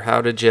you, or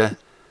how did you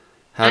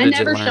I learn?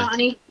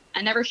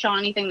 never shot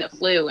anything that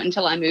flew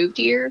until I moved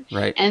here.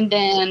 Right. And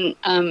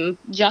then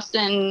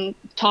Justin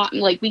taught me,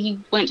 like, we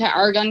went to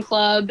our gun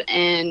club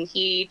and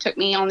he took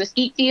me on the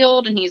skeet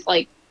field and he's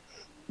like,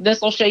 this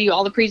will show you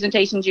all the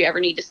presentations you ever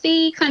need to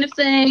see, kind of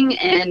thing.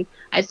 And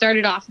I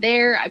started off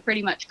there. I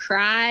pretty much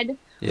cried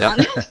Yeah. on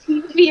the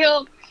skeet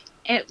field.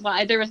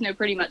 There was no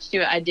pretty much to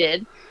it. I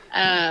did.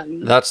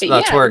 That's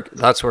yeah.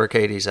 where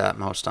Katie's at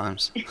most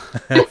times.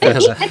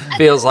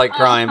 feels like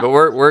crying, but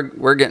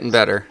we're getting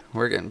better.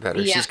 We're getting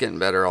better. Yeah. She's getting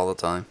better all the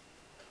time.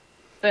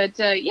 But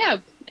yeah,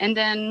 and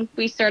then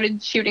we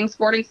started shooting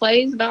sporting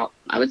clays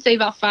I would say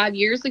about 5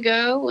 years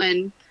ago,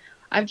 and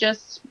I've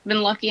just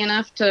been lucky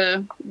enough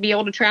to be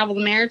able to travel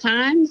the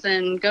Maritimes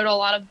and go to a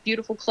lot of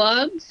beautiful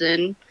clubs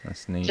and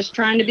That's neat. just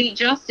trying to beat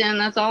Justin.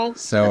 That's all.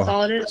 So, that's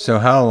all it is. So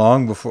how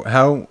long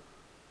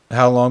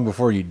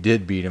before you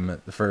did beat him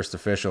at the first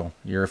official?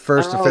 Your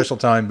first official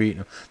time beating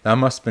him. That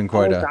must have been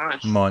quite a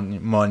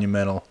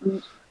monumental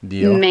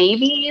deal.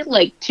 Maybe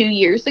like 2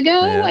 years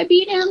ago I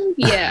beat him.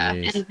 Yeah.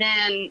 Jeez. And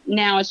then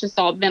now it's just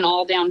been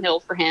all downhill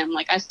for him.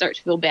 Like I start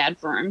to feel bad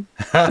for him.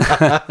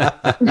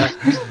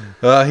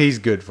 Well, he's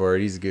good for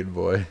it. He's a good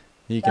boy.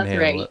 He can That's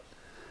handle right. it.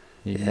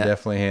 He can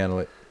definitely handle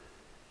it.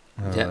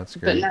 Oh, Yeah. that's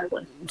But great. no,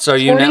 So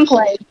you sporting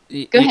clay. Go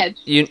you, ahead.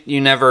 You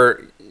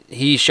never.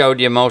 He showed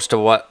you most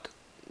of what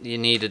you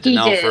needed to He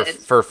know did.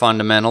 for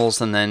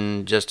fundamentals, and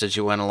then just as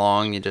you went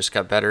along, you just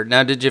got better.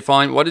 Now,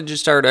 what did you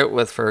start out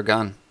with for a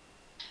gun?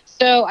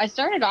 So I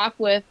started off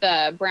with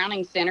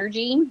Browning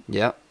Synergy.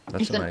 Yeah.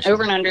 That's It's a an nice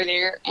over one. and under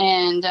there,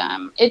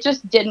 and it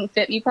just didn't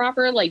fit me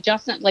proper. Like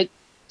Justin,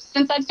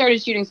 since I've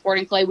started shooting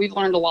sporting clay, we've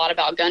learned a lot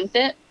about gun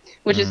fit,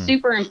 which is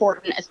super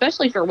important,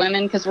 especially for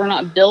women because we're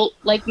not built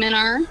like men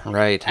are.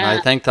 Right, and I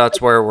think that's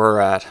where we're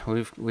at.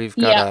 We've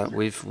got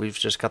we've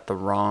just got the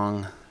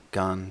wrong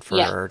gun for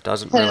her. It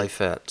doesn't really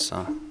fit.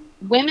 So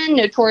Women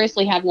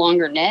notoriously have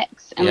longer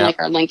necks, and like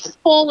our length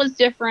of pull is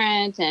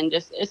different, and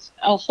just it's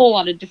a whole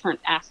lot of different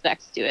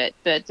aspects to it.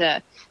 But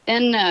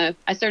then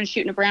I started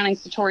shooting a Browning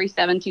Satori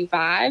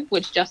 725,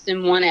 which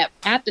Justin won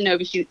at the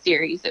Nova Shoot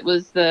Series. It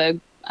was the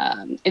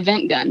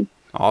event gun.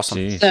 awesome.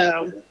 Jeez.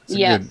 So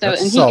that's a and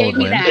he solid gave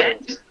me win.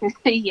 that.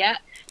 Yeah,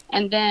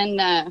 and then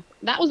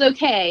that was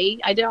okay.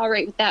 I did all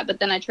right with that, but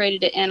then I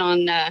traded it in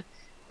on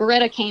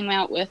Beretta came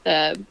out with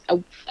a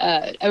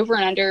over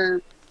and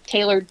under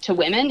tailored to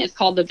women. It's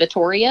called the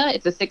Vittoria.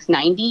 It's a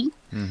 690,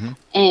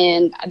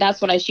 and that's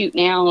what I shoot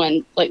now.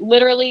 And like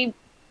literally,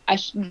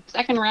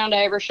 second round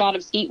I ever shot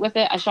of skeet with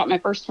it. I shot my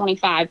first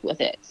 25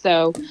 with it,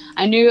 so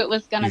I knew it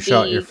was gonna You be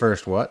shot your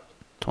first what?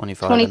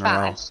 25 in a row.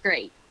 25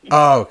 straight.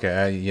 Oh,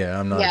 okay.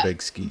 I'm not Yeah. a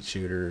big skeet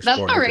shooter. Or That's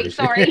sporting all right. clay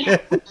Sorry.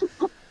 shooter.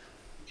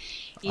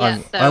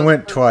 Yeah, I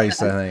went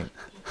twice, I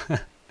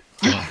think.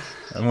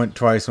 I went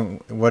twice.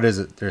 What is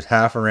it? There's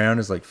half a round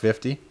is like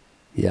 50.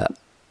 Yeah.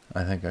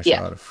 I think I Yeah.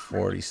 shot a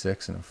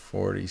 46 and a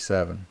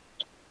 47.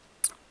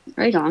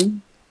 Right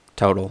on.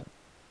 Total.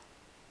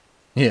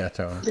 Yeah,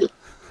 totally.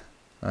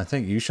 I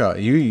think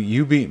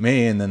you beat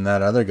me, and then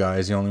that other guy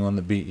is the only one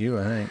that beat you,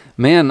 I think.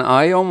 Man,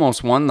 I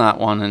almost won that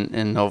one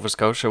in Nova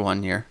Scotia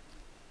one year.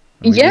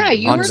 We Yeah, did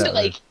you one were that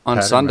like- with On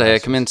Pattern Sunday, I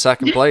Masters. come in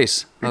second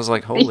place. I was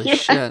like, holy Yeah.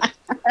 shit.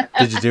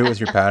 Did you do it with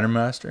your pattern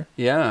master?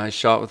 Yeah, I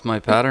shot with my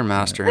pattern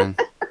master,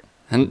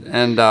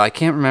 and I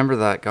can't remember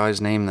that guy's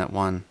name that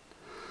won.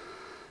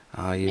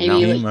 You Maybe know,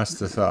 He like- must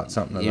have thought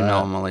something of you that.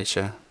 know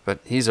Militia, but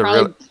he's a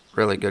Probably-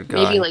 really good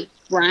guy. Maybe like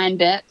Brian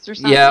Betts or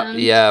something.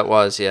 Yeah, it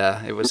was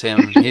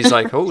him. He's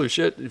like, holy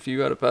shit, if you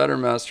got a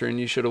pattern master and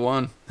you should have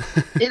won.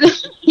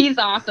 He's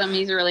awesome.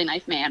 He's a really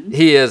nice man.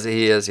 He is,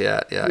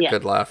 yeah. Yeah.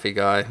 Good laughy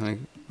guy.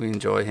 We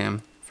enjoy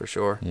him for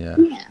sure. Yeah.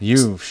 Yeah.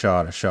 You've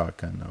shot a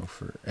shotgun though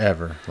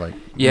forever, like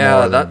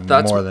Yeah,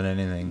 more than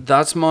anything.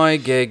 That's my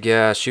gig,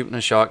 shooting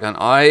a shotgun.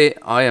 I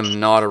am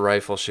not a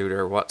rifle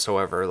shooter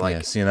whatsoever. Like,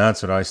 Yeah, see,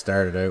 that's what I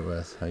started out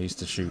with. I used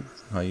to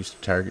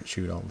target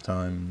shoot all the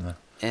time in the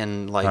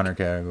and like hunter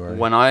category.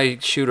 when I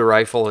shoot a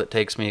rifle, it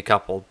takes me a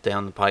couple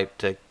down the pipe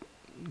to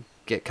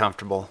get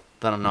comfortable.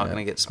 Then I'm not Yeah.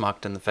 going to get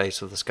smucked in the face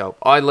with a scope.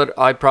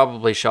 I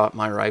probably shot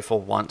my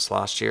rifle once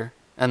last year,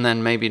 and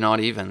then maybe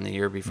not even the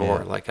year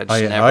before. Yeah. Like I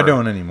just never. I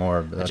don't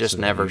anymore. But I that's just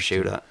what never used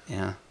shoot to. it.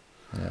 Yeah.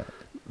 Yeah,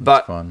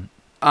 But fun.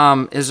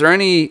 is there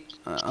any?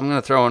 I'm going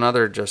to throw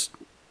another just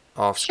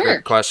off script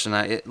Sure. question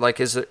at you. Like,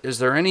 is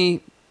there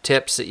any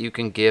tips that you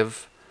can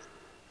give?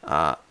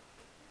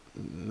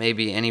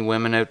 Maybe any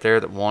women out there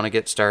that want to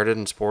get started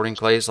in sporting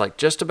clays, like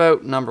just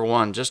about number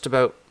one, just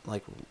about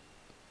like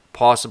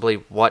possibly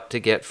what to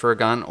get for a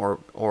gun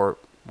or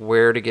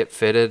where to get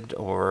fitted,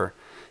 or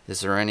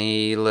is there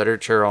any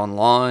literature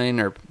online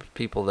or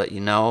people that you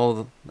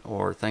know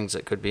or things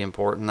that could be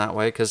important that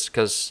way?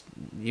 Because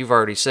you've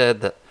already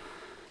said that,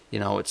 you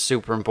know, it's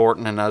super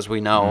important, and as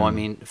we know, I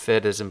mean,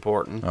 fit is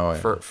important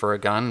for a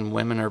gun, and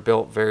women are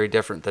built very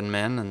different than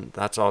men, and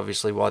that's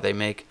obviously why they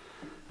make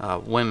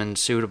women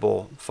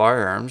suitable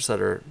firearms that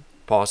are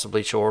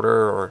possibly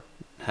shorter or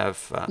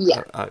have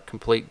a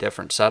complete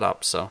different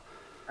setup. So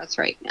That's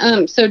right.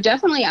 So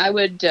definitely I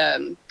would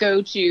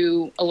go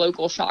to a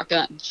local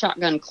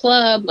shotgun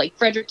club like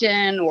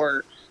Fredericton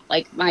or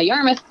like my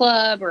Yarmouth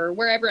club or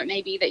wherever it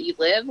may be that you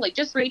live. Like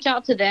just reach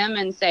out to them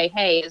and say,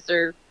 hey,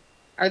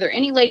 are there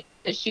any ladies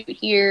that shoot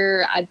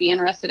here? I'd be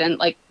interested in.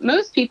 Like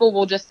most people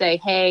will just say,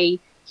 hey,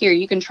 here,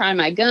 you can try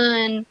my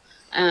gun.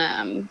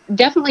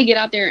 Definitely get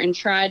out there and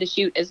try to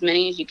shoot as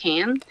many as you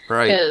can.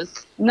 right.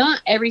 Because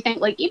not everything,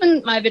 like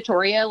even my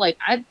Vittoria, like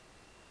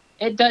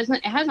it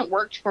hasn't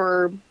worked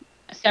for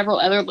several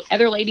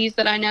other ladies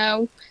that I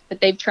know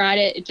that they've tried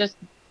it. It just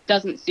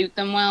doesn't suit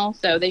them well,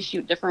 so they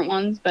shoot different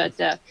ones. But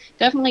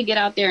definitely get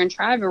out there and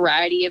try a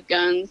variety of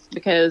guns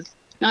because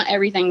not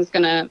everything's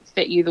gonna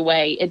fit you the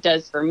way it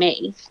does for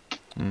me.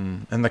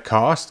 And the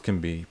cost can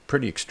be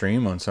pretty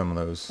extreme on some of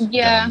those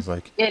Yeah, guns.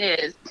 Like, it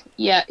is.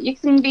 Yeah,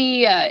 it can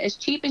be as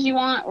cheap as you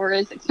want or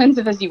as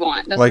expensive as you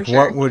want. That's like for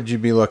sure. what would you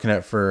be looking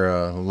at for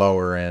a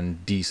lower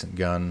end decent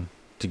gun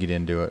to get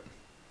into it?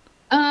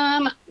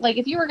 Like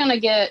if you were gonna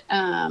get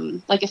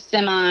like a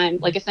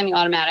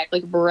semi-automatic,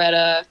 like a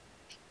Beretta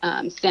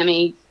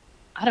semi,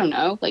 I don't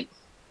know, like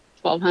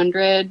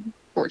 1200,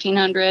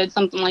 1400,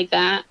 something like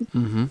that.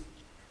 Mm-hmm.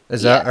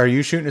 Is that, are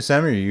you shooting a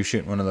semi or are you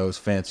shooting one of those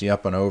fancy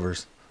up and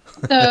overs?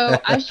 So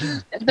I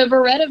shoot the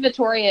Beretta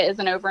Vittoria is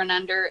an over and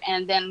under,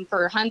 and then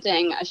for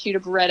hunting I shoot a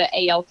Beretta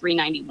AL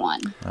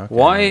 391.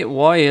 Okay.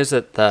 Why is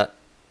it that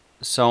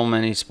so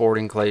many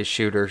sporting clays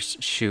shooters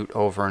shoot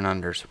over and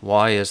unders?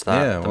 Why is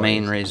that Yeah, the why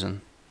main is-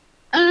 reason?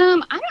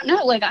 I don't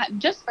know. Like,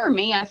 just for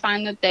me, I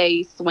find that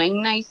they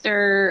swing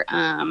nicer.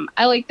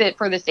 I like that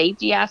for the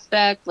safety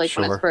aspect. Like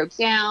when Sure. it's broke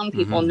down,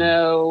 people Mhm.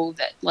 know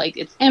that like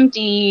it's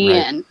empty,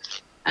 Right.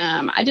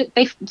 and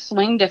they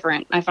swing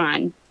different. I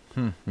find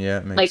Yeah,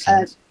 it makes like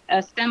sense.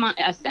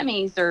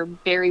 semis are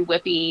very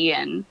whippy,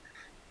 and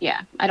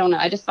yeah, I don't know.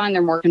 I just find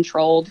they're more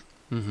controlled.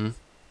 Mm-hmm.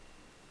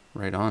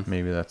 Right on.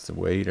 Maybe that's the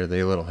weight. Are they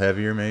a little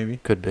heavier? Maybe.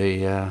 Could be,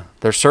 yeah.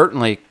 They're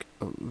certainly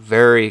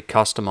very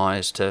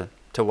customized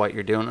to what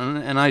you're doing.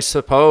 And I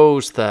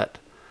suppose that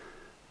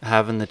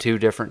having the two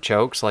different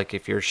chokes, like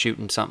if you're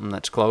shooting something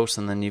that's close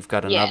and then you've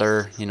got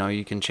another, Yes. you know,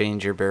 you can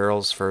change your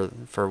barrels for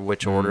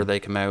which order they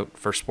come out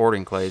for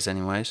sporting clays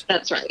anyways.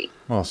 That's right.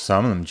 Well,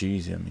 some of them,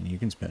 geez, I mean, you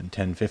can spend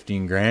 10,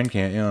 15 grand,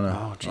 can't you, on Oh,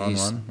 on jeez.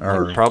 one?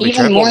 Or Probably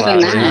Even triple more than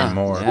that. that. Yeah. Even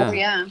more. Yeah. Oh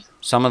yeah.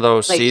 Some of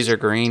those Like- Caesar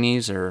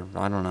Greenies or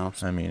I don't know.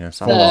 I mean, a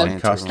Some full-on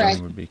fancy custom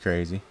ones. would be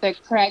crazy. The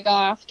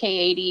Kragoff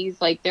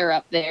K80s, like they're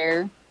up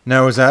there.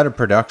 Now, is that a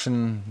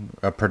production,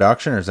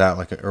 or is that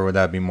like, or would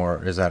that be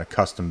more? Is that a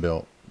custom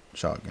built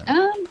shotgun?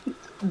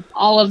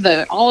 All of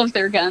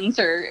their guns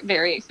are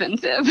very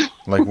expensive.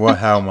 Like what?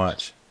 How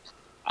much?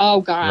 Oh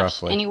gosh,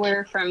 Roughly.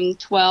 anywhere from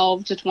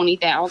 12 to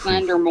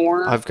 20,000 or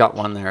more. I've got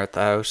one there at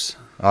the house.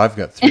 I've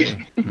got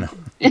 3. No,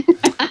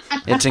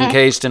 It's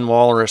encased in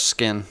walrus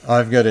skin.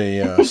 I've got a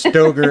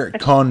Stoger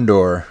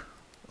Condor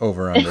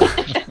over under.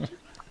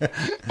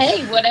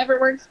 Hey, whatever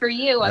works for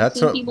you. I've That's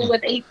seen what- people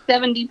with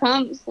 870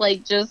 pumps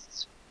like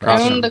just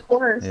Awesome. own the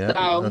course. Yeah,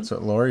 So that's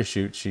what Lori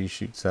shoots. She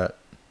shoots that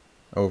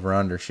over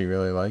under. She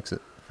really likes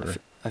it. For,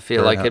 I feel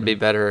Bird like it'd hunting. be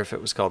better if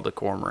it was called the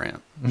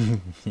Cormorant.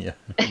 yeah,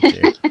 me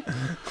too.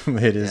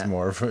 It is Yeah.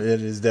 more.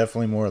 It is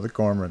definitely more the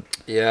Cormorant.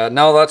 Yeah,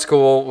 no, that's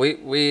cool.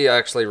 We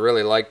actually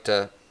really like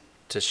to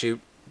shoot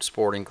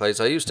sporting clays.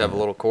 I used to have a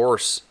little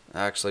course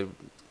actually.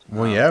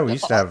 Well, yeah, we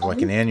used to have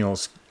like an annual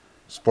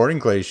sporting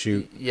clay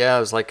shoot. Yeah, it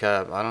was like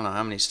I don't know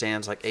how many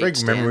stands, like 8 Frig,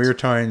 stands. remember we were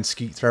tying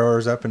skeet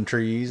throwers up in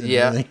trees? And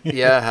Yeah, everything?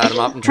 yeah, had them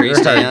up in tree We're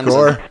stands.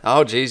 hardcore. and-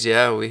 oh, geez,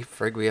 yeah, we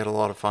had a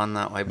lot of fun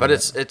that way. But Yeah.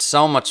 it's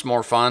so much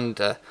more fun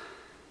to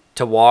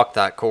walk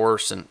that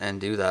course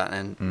and do that.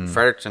 And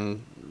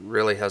Fredericton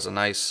really has a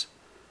nice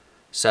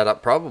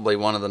setup, probably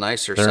one of the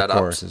nicer Their setups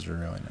courses are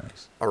really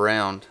nice.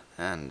 around.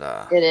 And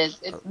it is.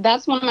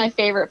 That's one of my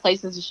favorite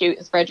places to shoot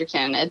is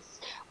Fredericton. It's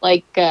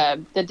like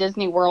the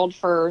Disney World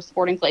for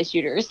sporting clay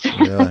shooters.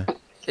 Really.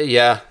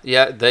 yeah,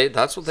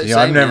 that's what they See, say.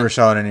 I've never man.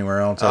 shot anywhere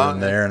else other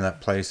than Oh, there and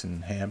that place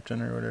in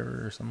Hampton or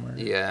whatever or somewhere.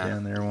 Yeah.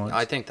 down there once.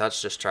 I think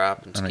that's just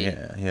trap and I ski. mean,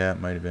 yeah, it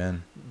might have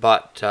been.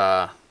 But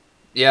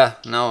yeah,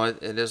 no,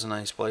 it is a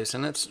nice place,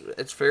 and it's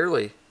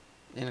fairly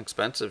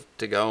inexpensive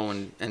to go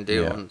and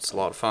do, Yeah. and it's a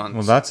lot of fun.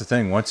 Well, that's the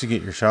thing. Once you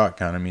get your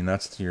shotgun, I mean,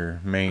 that's your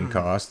main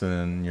cost, and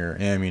then your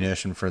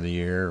ammunition for the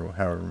year, or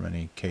however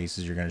many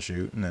cases you're going to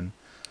shoot, and then,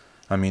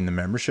 I mean, the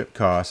membership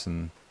costs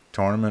and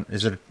tournament.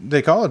 Is it?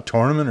 They call it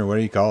tournament, or what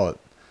do you call it?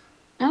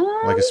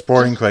 Like a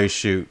sporting clay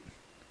shoot.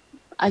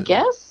 I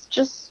guess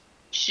just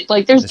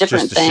like there's It's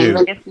different just a things. shoot.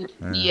 Like it's,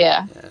 Yeah.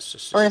 yeah. Yeah, it's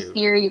just Or a shoot.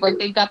 series, like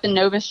they've got the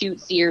Nova Shoot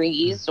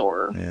series,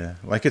 or Yeah,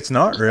 like it's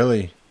not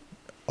really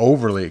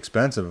overly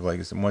expensive. Like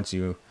once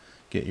you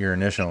get your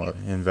initial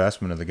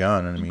investment of the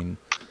gun, and I mean,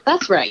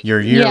 that's right.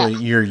 your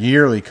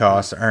yearly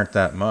costs aren't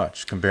that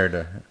much compared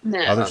to No.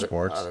 other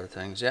sports. other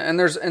things. Yeah, and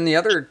the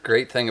other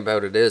great thing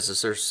about it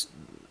is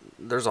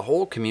there's a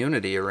whole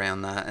community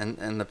around that,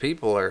 and the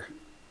people are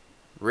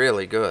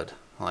really good.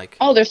 Like,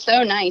 Oh, they're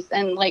so nice.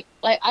 And like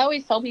I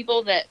always tell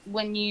people that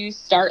when you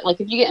start,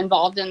 like if you get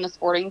involved in the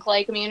sporting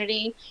clay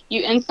community,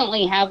 you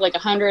instantly have like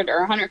 100 or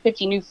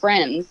 150 new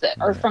friends that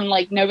are from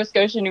like Nova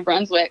Scotia, New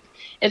Brunswick.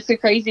 It's the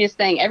craziest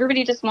thing.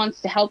 Everybody just wants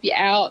to help you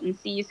out and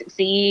see you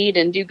succeed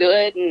and do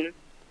good. And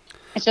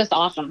it's just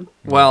awesome.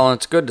 well,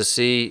 it's good to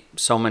see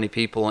so many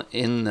people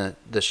in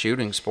the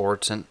shooting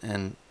sports,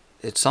 and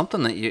it's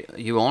something that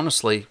you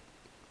honestly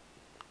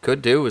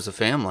could do as a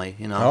family,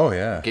 you know. Oh,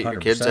 yeah, Get your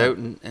kids 100%.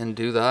 out and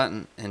do that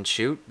and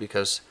shoot,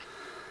 because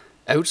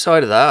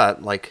outside of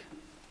that, like,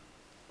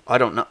 I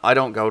don't know, I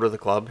don't go to the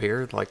club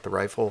here, like the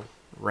rifle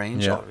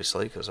range, Yeah.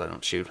 obviously, because I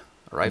don't shoot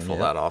a rifle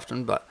Yeah. that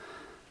often, but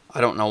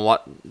I don't know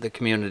what the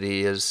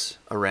community is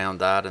around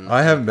that. And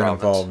I haven't been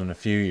involved in a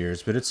few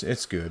years, but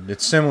it's good.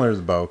 It's similar to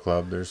the bow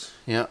club. There's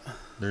Yeah,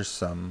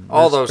 some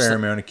All there's those a fair thi-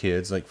 amount of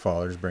kids, like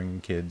fathers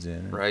bringing kids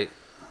in. right.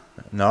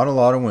 Not a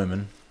lot of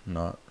women,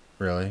 not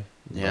really.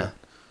 Yeah. But,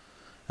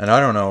 and I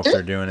don't know if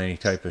they're doing any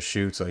type of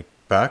shoots. Like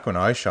back when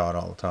I shot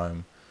all the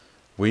time,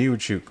 we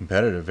would shoot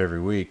competitive every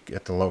week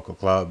at the local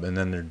club, and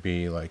then there'd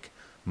be like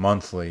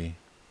monthly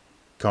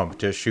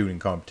shooting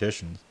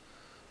competitions.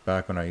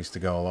 Back when I used to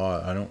go a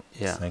lot, I don't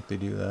think they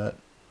do that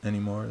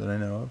anymore that I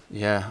know of.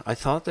 Yeah, I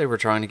thought they were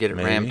trying to get it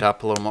Maybe. ramped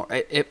up a little more.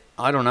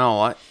 I don't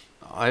know.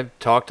 I've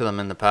talked to them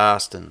in the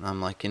past, and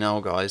I'm like,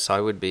 guys, I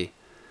would be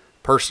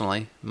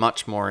personally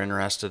much more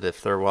interested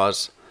if there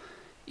was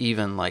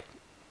even like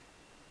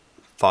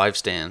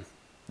 5-stand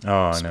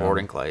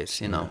sporting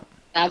clays.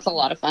 That's a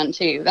lot of fun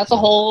too. That's a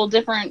whole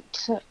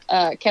different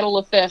kettle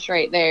of fish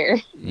right there.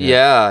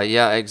 Yeah,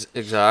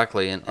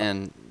 exactly.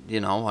 And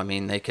I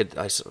mean, they could.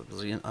 I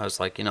was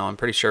like, I'm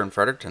pretty sure in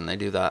Fredericton they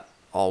do that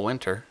all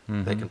winter.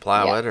 Mm-hmm. They can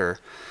plow it,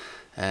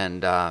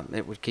 and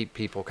it would keep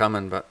people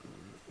coming. But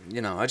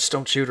I just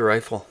don't shoot a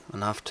rifle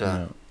enough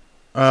to.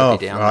 Oh,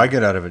 be down I there.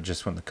 get out of it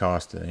just when the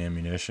cost of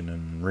ammunition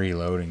and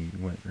reloading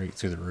went right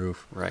through the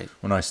roof. Right.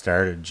 When I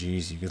started,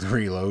 geez, you could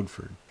reload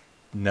for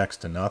next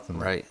to nothing.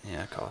 Right.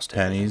 Yeah. Cost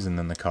pennies, and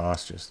then the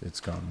cost it's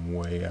gone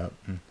way up.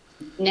 And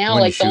now,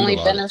 when like you the only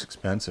shoot a lot, it's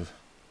expensive.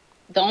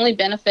 The only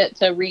benefit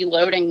to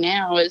reloading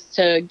now is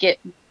to get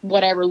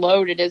whatever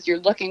load it is you're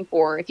looking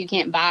for. If you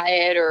can't buy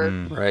it, or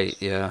Right.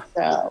 Yeah.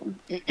 so.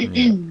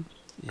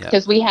 Yeah.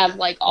 Because we have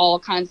like all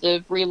kinds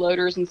of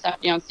reloaders and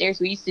stuff downstairs.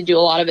 We used to do a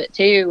lot of it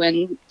too,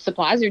 and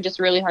supplies are just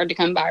really hard to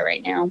come by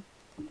right now.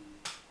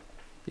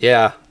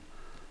 Yeah.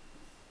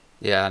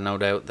 Yeah, no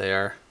doubt they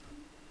are.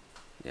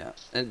 Yeah.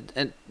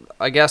 And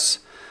I guess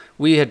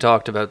we had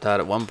talked about that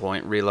at one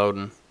point,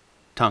 reloading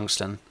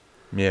tungsten.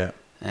 Yeah.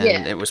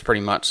 And it was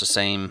pretty much the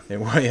same. It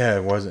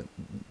wasn't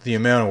the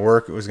amount of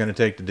work it was going to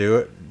take to do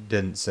it.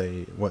 Didn't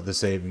say what the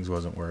savings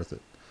wasn't worth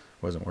it.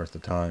 Wasn't worth the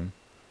time.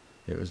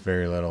 It was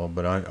very little,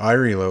 but I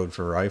reload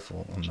for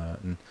rifle on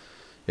that, and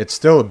it's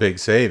still a big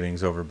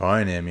savings over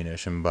buying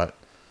ammunition. But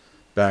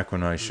back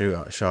when I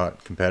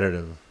shot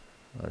competitive,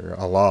 or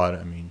a lot,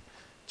 I mean,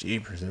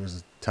 jeepers, there was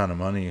a ton of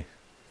money.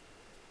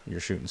 You're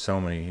shooting so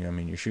many. I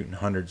mean, you're shooting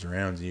hundreds of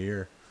rounds a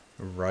year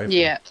of rifle.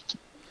 Yeah.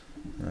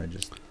 I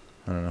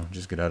don't know,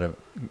 just get out of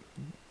it.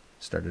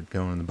 Started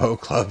going in the bow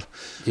club.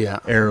 Yeah.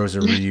 Arrows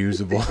are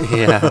reusable.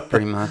 Yeah,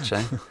 pretty much.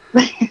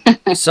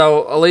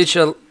 So,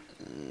 Alicia,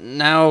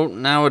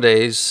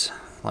 nowadays,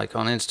 like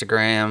on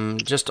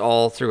Instagram, just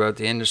all throughout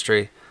the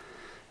industry,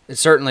 it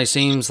certainly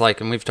seems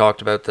like, and we've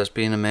talked about this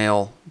being a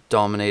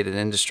male-dominated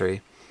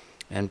industry,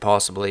 and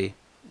possibly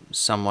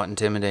somewhat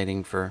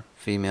intimidating for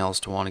females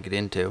to want to get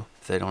into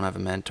if they don't have a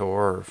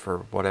mentor or for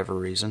whatever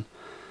reason.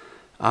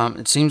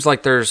 It seems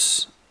like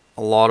there's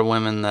a lot of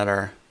women that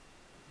are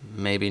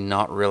maybe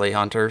not really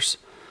hunters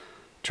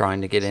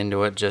trying to get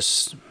into it,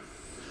 just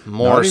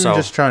more not even so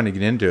just trying to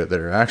get into it, that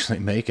are actually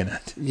making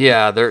it.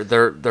 Yeah,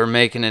 they're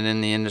making it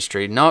in the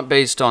industry, not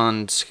based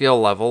on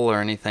skill level or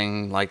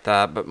anything like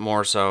that, but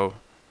more so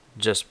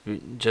just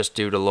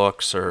due to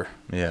looks or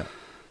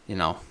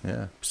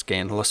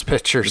scandalous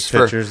pictures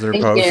they're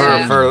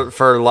posting.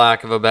 for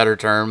lack of a better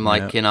term,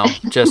 like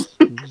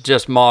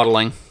just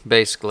modeling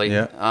basically.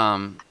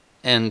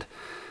 And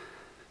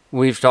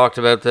we've talked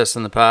about this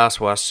in the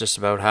past, Wes, just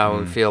about how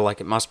we feel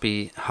like it must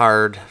be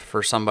hard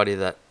for somebody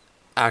that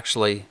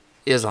actually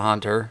is a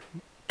hunter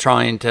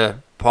trying to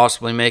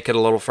possibly make it a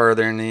little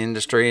further in the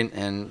industry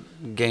and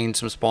gain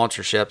some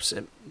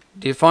sponsorships.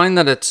 Do you find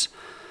that it's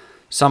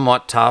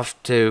somewhat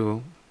tough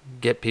to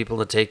get people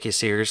to take you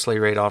seriously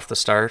right off the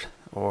start,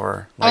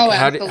 or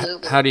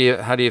like how do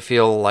you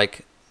feel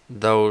like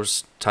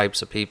those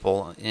types of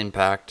people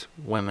impact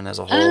women as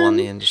a whole in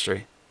the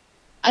industry?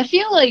 I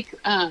feel like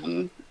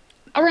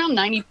around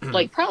 90,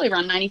 like probably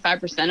around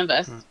 95% of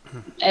us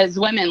as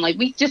women, like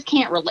we just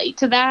can't relate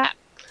to that.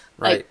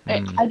 Right.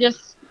 Like,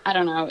 I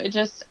don't know. It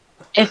just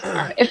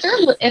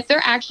if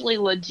they're actually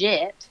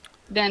legit,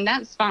 then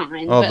that's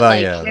fine. Oh,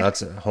 but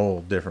that's a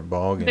whole different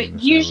ballgame. But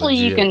usually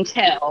you can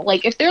tell.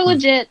 Like if they're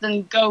legit,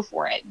 then go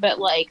for it. But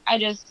like I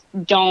just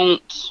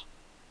don't.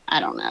 I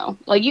don't know.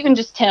 Like you can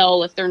just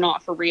tell if they're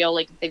not for real.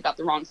 Like if they've got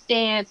the wrong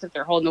stance, if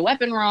they're holding the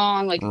weapon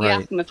wrong. Like if you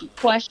ask them a few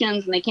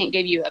questions and they can't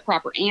give you a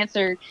proper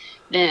answer,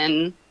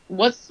 then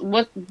what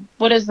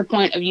is the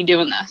point of you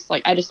doing this?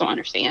 Like I just don't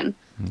understand.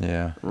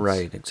 Yeah.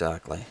 Right.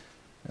 Exactly.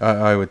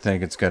 I would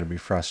think it's got to be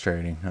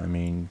frustrating. I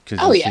mean, because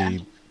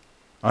see,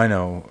 I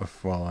know.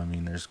 Well, I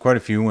mean, there's quite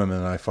a few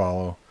women that I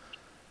follow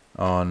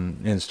on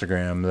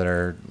Instagram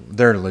that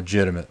they're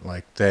legitimate.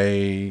 Like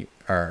they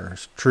are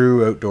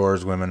true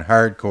outdoors women,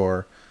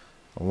 hardcore.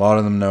 A lot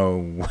of them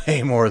know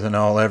way more than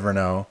I'll ever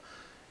know,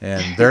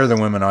 and they're the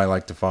women I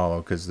like to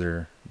follow because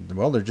they're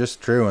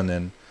just true. And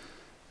then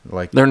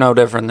like they're no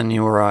different than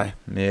you or I.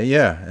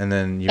 Yeah. And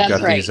then you've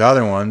got these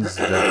other ones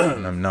that,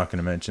 and I'm not going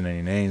to mention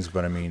any names,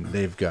 but I mean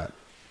they've got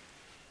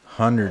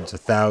hundreds of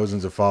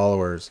thousands of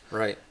followers,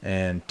 right?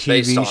 And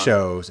TV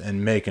shows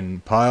and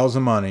making piles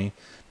of money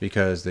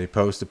because they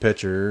post a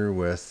picture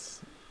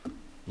with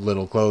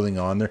little clothing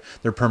on.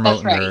 They're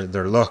promoting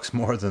their looks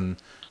more than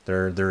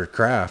their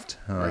craft.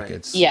 Like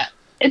it's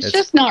It's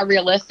just not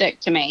realistic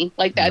to me.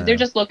 Like that, No. they're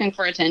just looking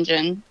for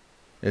attention.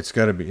 It's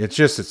got to be.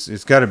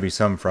 It's got to be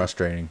some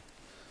frustrating.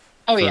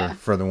 Oh for, yeah,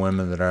 for the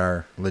women that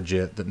are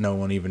legit that no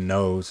one even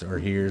knows or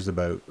hears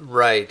about.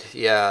 Right.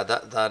 Yeah.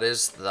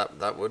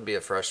 That would be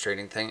a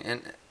frustrating thing,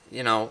 and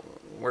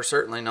we're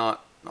certainly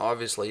not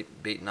obviously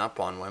beating up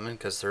on women,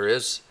 because there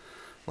is,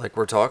 like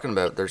we're talking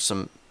about, there's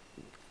some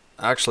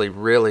actually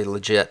really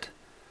legit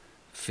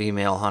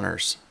female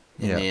hunters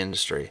in Yeah. the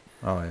industry.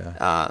 Oh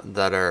yeah.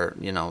 That are,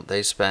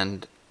 they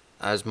spend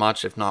as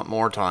much, if not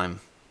more time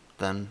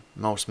than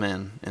most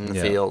men in the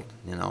Yeah. field,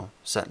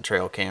 setting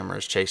trail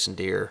cameras, chasing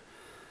deer,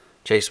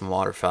 chasing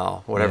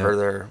waterfowl, whatever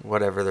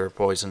their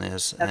poison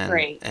is. That's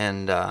right.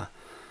 And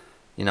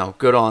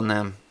good on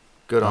them.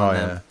 Good on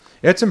them.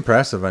 Yeah. It's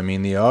impressive. I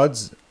mean, the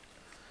odds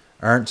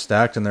aren't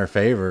stacked in their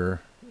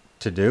favor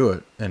to do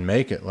it and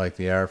make it like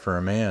they are for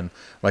a man.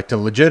 Like, to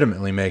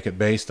legitimately make it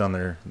based on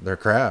their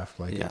craft.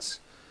 Like, Yeah. that's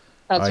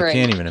I right.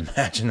 can't even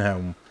imagine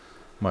how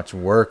much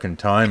work and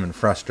time and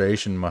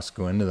frustration must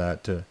go into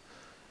that to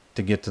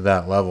get to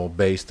that level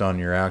based on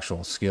your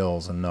actual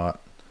skills and not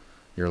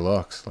your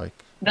looks. Like,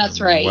 That's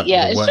right. What,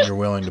 Yeah, it's what just, you're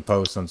willing to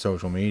post on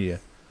social media.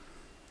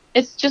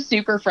 it's just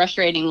super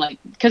frustrating. Like,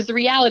 because the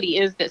reality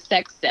is that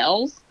sex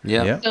sells.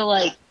 Yeah. Yeah. So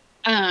like,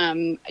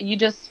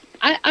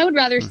 I would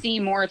rather see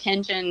more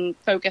attention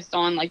focused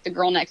on like the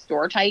girl next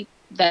door type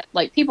that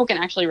like people can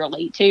actually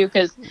relate to.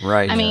 Because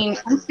Right. I mean,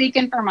 I'm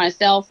speaking for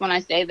myself when I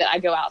say that I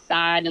go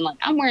outside and like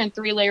I'm wearing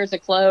 3 layers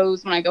of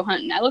clothes when I go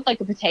hunting. I look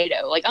like a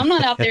potato. Like, I'm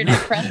not out there to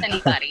impress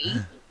anybody.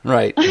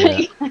 Right.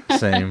 Yeah.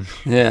 Same.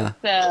 Yeah.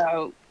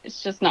 So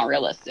it's just not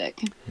realistic.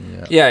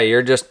 Yeah.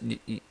 Yeah.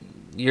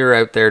 You're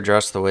out there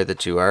dressed the way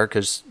that you are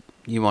because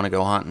you want to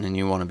go hunting and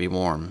you want to be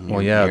warm.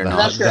 Well, yeah, You're the, not-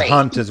 That's the right.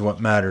 hunt is what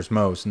matters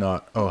most,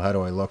 not, oh, how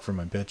do I look for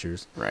my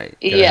pictures? Right.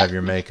 Gotta Yeah, have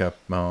your makeup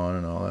on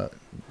and all that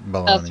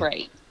baloney. that's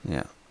right.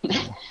 Yeah.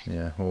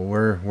 Yeah,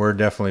 well, we're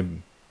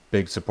definitely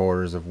big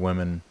supporters of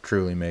women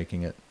truly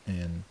making it,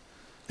 and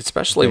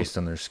Especially based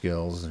on their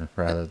skills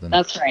rather than.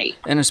 That's right.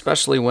 And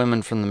especially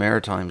women from the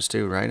Maritimes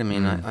too, right? I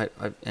mean, Mm.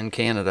 I in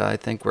Canada, I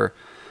think we're,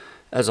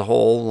 as a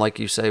whole, like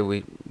you say,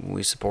 we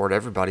support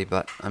everybody.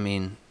 But I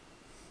mean,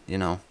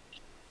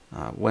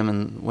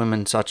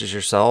 women such as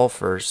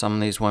yourself, or some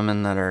of these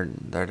women that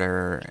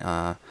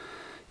are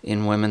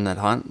in Women That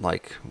Hunt,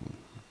 like,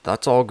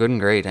 that's all good and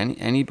great.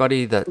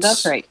 Anybody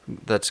That's right.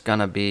 that's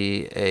gonna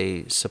be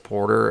a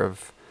supporter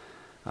of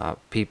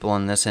people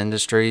in this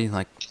industry,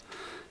 like,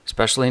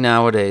 especially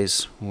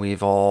nowadays,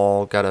 we've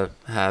all got to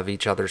have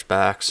each other's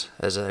backs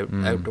as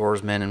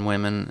outdoors men and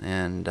women,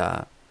 and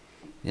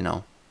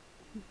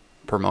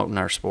promoting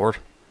our sport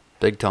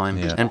big time,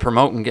 Yeah. and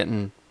promoting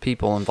getting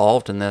people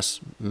involved in this,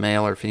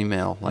 male or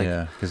female. Like,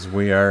 Yeah, because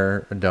we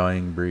are a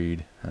dying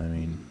breed. I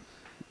mean,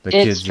 the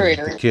It's kids, true.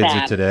 the It's kids of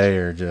sad. today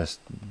are just,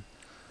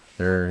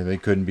 they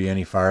couldn't be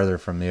any farther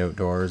from the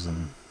outdoors.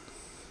 And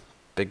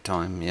big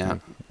time. Yeah.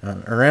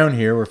 around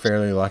here, we're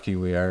fairly lucky.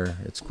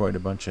 It's quite a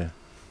bunch of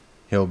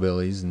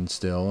hillbillies and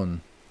still,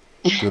 and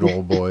good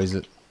old boys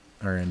that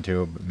are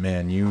into it. But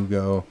man, you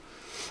go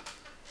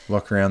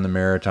look around the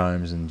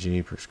Maritimes and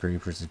jeepers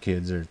creepers, the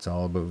kids it's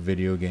all about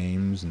video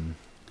games and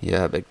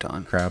Yeah, big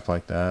time. crap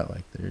like that.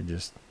 Like, they're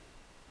just,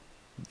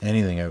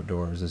 anything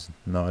outdoors is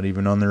not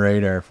even on the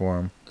radar for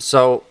them.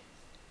 So,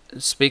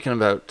 speaking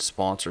about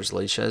sponsors,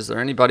 Leisha, is there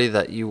anybody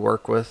that you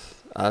work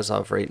with as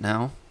of right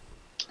now?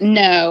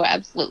 No,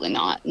 absolutely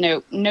not.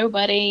 No,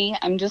 nobody.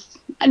 I'm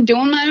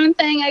doing my own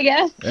thing, I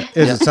guess.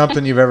 Is it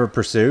something you've ever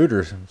pursued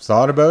or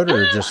thought about,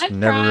 or just I've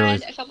never tried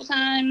really? a couple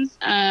times.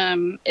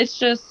 It's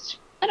just,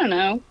 I don't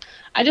know.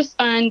 I just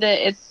find that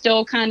it's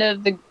still kind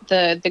of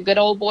the good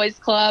old boys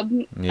club.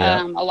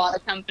 Yeah. A lot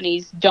of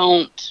companies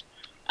don't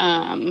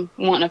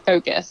want to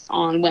focus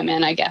on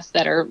women, I guess,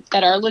 that are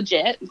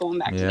legit. Going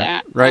back to Yeah.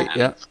 that, Right.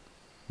 Yeah.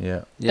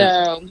 Yeah.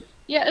 Yeah. So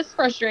yeah, it's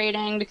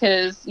frustrating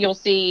because you'll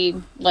see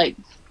like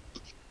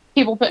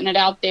people putting it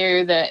out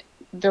there that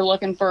they're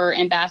looking for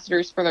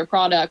ambassadors for their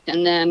product,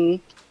 and then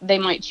they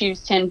might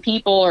choose 10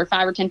 people or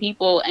 5 or 10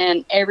 people,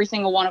 and every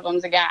single one of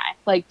them's a guy.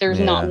 Like, there's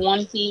not Yeah.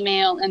 one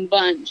female in the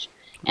bunch.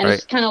 And Right.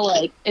 it's kind of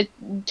like, it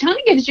kind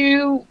of gives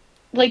you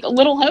like a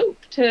little hope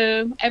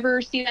to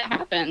ever see that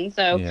happen.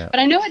 So, Yeah. but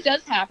I know it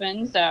does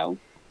happen. So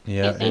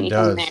Yeah, Can't say it anything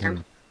does. there.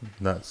 And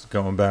that's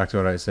going back to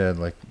what I said.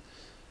 Like,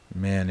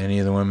 man, any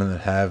of the women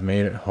that have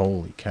made it,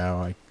 holy cow!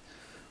 Like,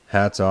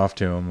 hats off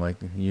to them. Like,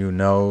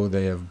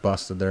 they have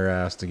busted their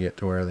ass to get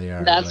to where they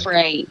are. that's like,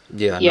 right.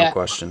 Yeah. Yeah. No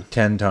question.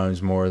 10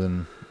 times more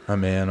than a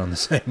man on the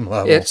same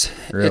level. It's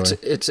really.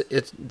 it's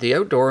the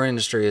outdoor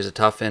industry is a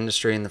tough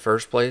industry in the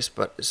first place,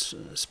 but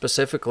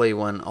specifically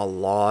when a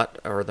lot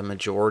or the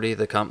majority of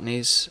the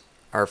companies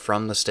are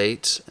from the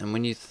States, and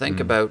when you think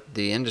about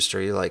the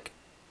industry, like,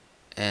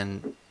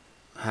 and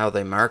how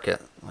they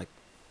market, like,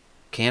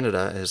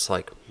 Canada is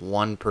like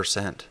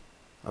 1%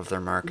 of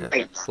their market.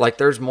 Right. Like,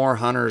 there's more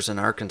hunters in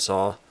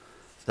Arkansas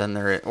than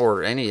there,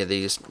 or any of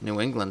these New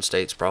England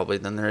states probably,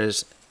 than there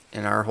is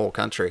in our whole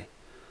country.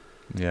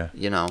 Yeah.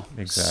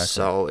 Exactly.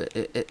 So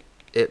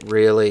it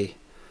really,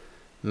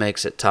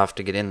 makes it tough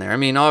to get in there. I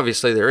mean,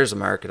 obviously there is a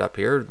market up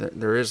here.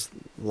 There is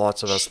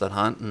lots of us that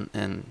hunt,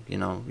 and you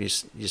know, you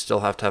still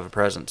have to have a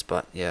presence.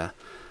 But yeah,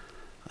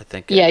 I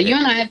think you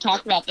and I have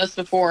talked about this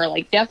before.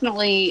 Like,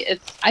 definitely,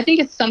 I think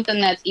it's something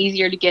that's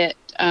easier to get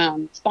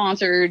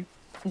sponsored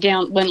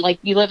down when, like,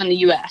 you live in the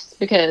U.S.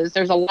 because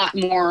there's a lot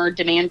more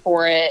demand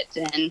for it,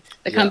 and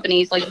the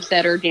companies, like you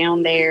said, are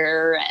down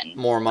there, and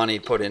more money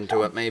put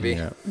into it, maybe.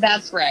 Yeah.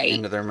 That's right.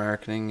 Into their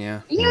marketing,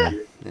 yeah. Yeah.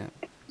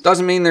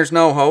 Doesn't mean there's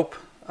no hope.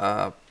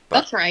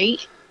 That's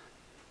right.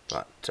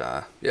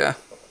 But yeah.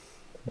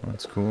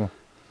 That's cool.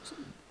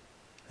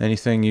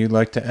 Anything you'd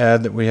like to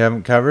add that we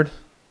haven't covered?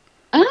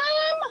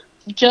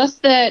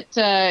 Just that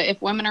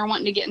if women are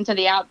wanting to get into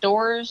the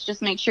outdoors,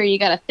 just make sure you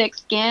got a thick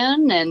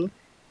skin,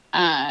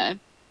 and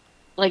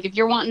like if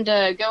you're wanting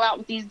to go out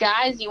with these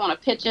guys, you want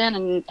to pitch in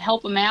and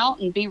help them out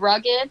and be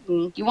rugged,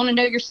 and you want to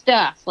know your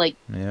stuff. Like,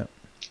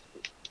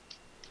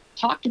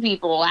 talk to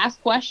people,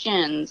 ask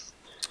questions.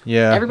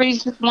 Yeah.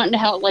 Everybody's just wanting to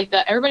help. Like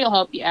that, everybody will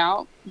help you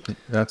out.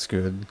 That's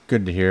good.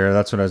 Good to hear.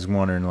 That's what I was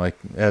wondering. Like,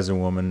 as a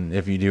woman,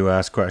 if you do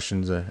ask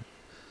questions,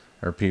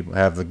 or people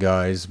have the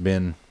guys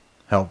been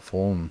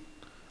helpful and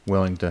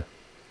willing to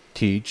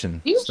teach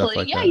and stuff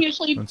like that?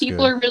 Usually That's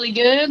people good. are really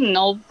good, and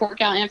they'll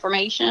fork out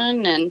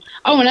information. And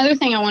another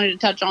thing I wanted to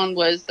touch on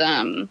was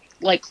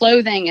like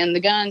clothing and the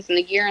guns and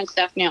the gear and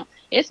stuff. Now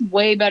it's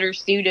way better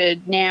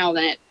suited now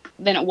than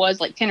it was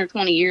like 10 or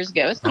 20 years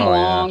ago. It's come a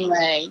long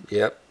way.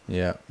 Yep.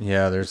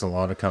 Yeah. There's a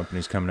lot of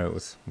companies coming out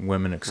with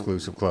women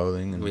exclusive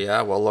clothing. And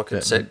well, look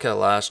at Sitka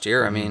last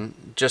year. I mean,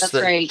 just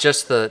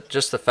That's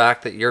the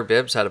fact that your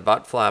bibs had a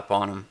butt flap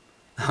on them.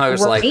 I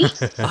was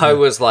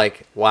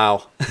Right?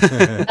 wow.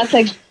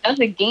 That's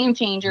a game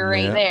changer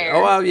right there.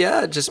 Oh well,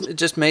 yeah. It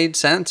just made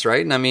sense,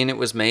 right? And I mean, it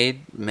was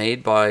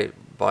made by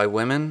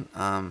women.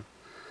 I'm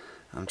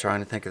trying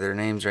to think of their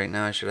names right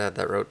now. I should have had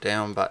that wrote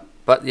down. But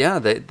yeah,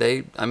 they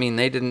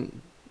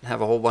didn't have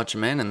a whole bunch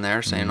of men in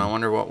there saying, I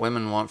wonder what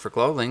women want for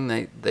clothing.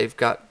 They've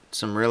got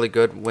some really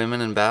good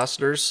women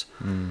ambassadors,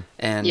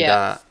 and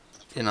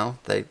you know,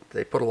 they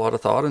put a lot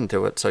of thought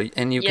into it. So,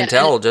 and you can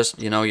tell just,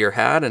 you know, your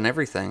hat and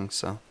everything.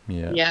 So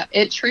yeah,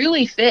 it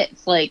truly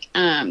fits. Like,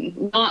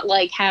 not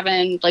like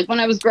having, like when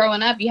I was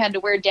growing up, you had to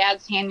wear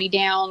dad's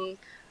hand-me-down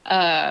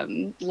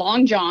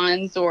long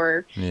johns,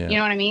 or you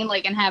know what I mean,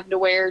 like, and have to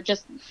wear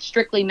just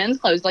strictly men's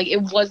clothes. Like,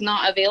 it was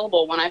not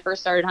available when I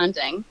first started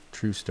hunting.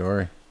 True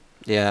story.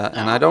 Yeah,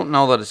 and I don't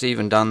know that it's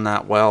even done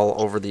that well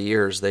over the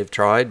years. They've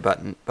tried,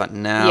 but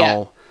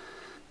now,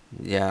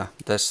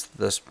 this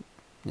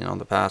you know,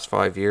 the past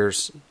 5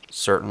 years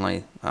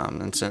certainly,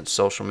 and since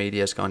social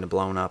media has kind of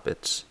blown up,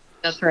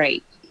 that's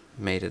right,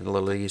 made it a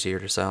little easier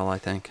to sell, I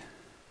think.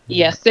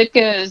 Yeah,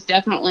 Sitka is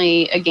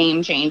definitely a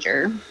game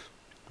changer.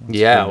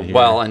 That's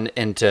well,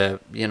 and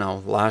to, you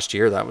know, last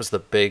year that was the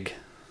big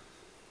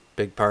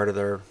part of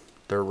their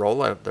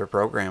rollout, their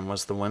program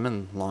was the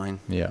women line,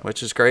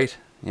 which is great.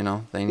 You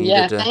know, they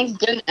needed to. Thank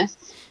goodness.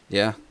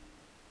 Yeah.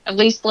 At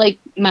least, like,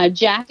 my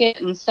jacket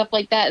and stuff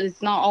like that,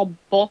 it's not all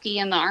bulky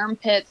in the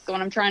armpits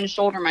when I'm trying to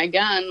shoulder my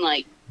gun.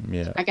 Like,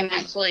 I can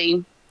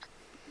actually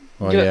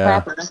do it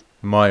proper.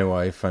 My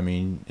wife, I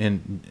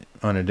mean,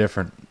 on a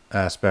different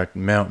aspect,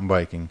 mountain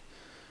biking.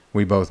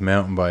 We both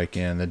mountain bike,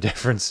 and the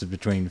difference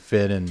between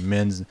fit and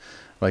men's,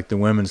 like the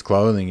women's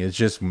clothing, is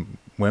just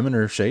women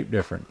are shaped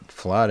different,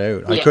 flat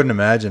out. I couldn't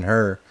imagine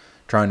her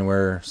trying to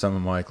wear some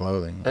of my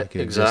clothing. Like,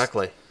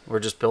 exactly. We're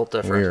just built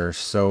different. We are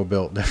so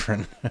built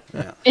different.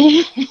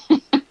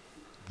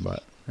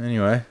 But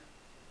anyway,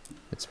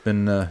 it's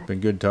been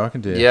good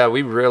talking to you. Yeah,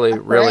 we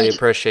really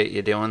appreciate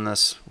you doing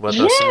this with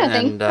us, and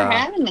thanks for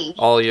having me.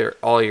 all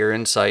your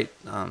insight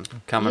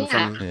coming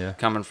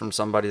from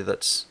somebody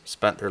that's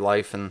spent their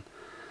life in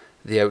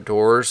the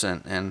outdoors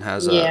and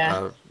has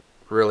a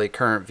really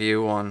current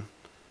view on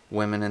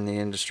women in the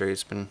industry.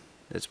 It's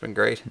been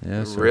great.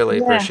 Yeah, so really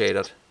appreciate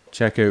it.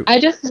 Check out. I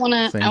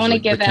want to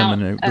give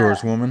Becoming out an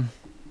Outdoors Woman,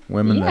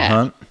 women that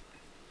hunt.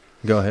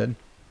 Go ahead.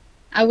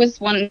 I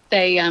wanted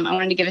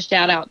to give a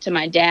shout out to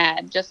my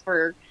dad just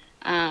for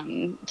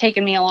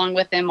taking me along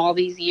with him all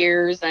these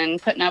years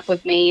and putting up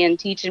with me and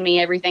teaching me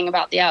everything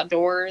about the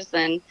outdoors.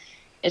 And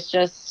it's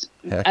just,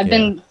 I've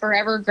been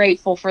forever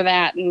grateful for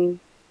that, and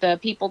the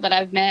people that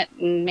I've met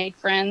and made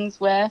friends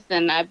with,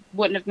 and I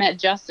wouldn't have met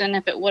Justin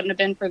if it wouldn't have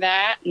been for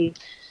that. And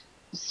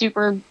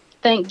super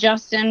thank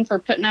Justin for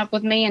putting up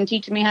with me and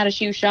teaching me how to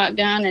shoot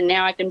shotgun, and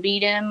now I can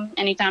beat him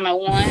anytime I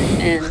want.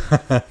 And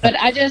but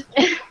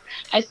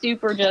I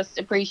super just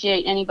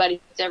appreciate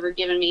anybody that's ever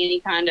given me any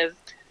kind of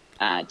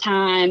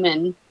time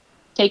and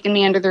taken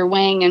me under their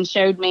wing and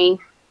showed me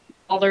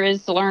all there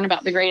is to learn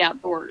about the great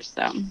outdoors.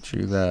 So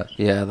true that.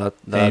 Yeah, that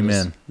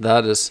Amen.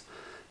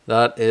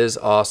 That is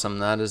awesome.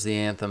 That is the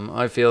anthem.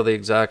 I feel the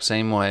exact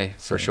same way,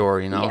 for sure.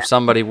 You know, if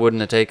somebody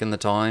wouldn't have taken the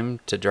time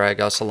to drag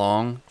us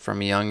along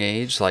from a young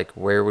age, like,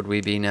 where would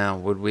we be now?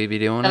 Would we be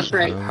doing That's it?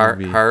 right.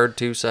 Hard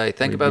to say.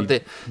 Think about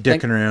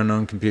dicking around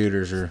on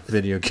computers or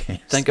video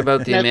games. Think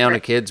about the amount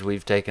of kids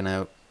we've taken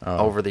out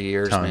over the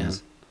years, tons. man.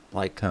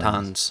 Like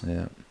tons.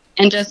 Yeah.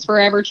 and just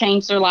forever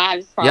changed their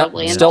lives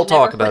probably. And still they'll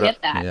talk never about it.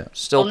 forget that. Yeah.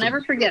 Still, They'll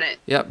never forget it.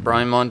 Yep,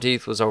 Brian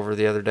Monteith was over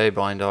the other day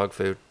buying dog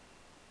food,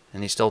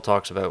 and he still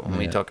talks about when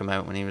we Yeah. took him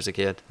out when he was a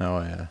kid. Oh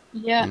yeah,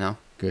 Yeah. You know,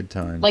 good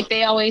times. Like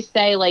they always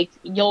say, like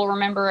you'll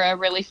remember a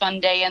really fun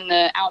day in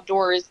the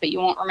outdoors, but you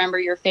won't remember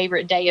your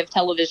favorite day of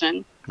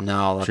television.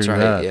 no, that's True right.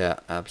 that. Yeah,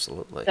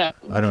 absolutely. So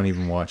I don't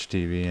even watch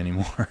TV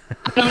anymore.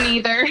 I don't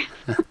either.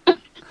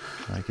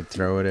 I could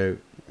throw it out.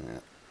 Yeah.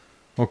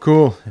 Well,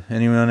 cool.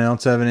 Anyone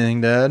else have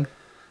anything to add?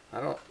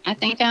 I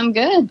think I'm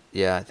good.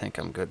 Yeah, I think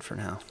I'm good for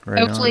now. Right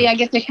Hopefully, on. I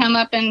get to come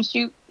up and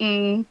shoot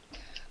and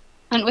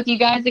hunt with you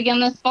guys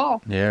again this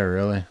fall. Yeah,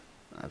 really.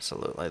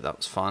 Absolutely, that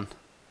was fun.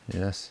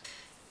 Yes.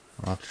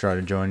 I'll have to try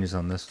to join you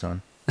on this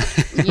one.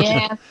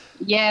 Yes,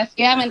 yes.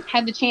 You haven't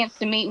had the chance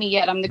to meet me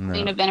yet. I'm the No.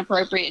 queen of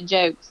inappropriate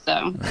jokes,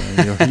 so.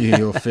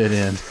 You'll fit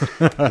in.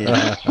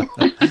 Yeah.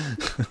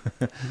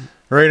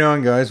 Right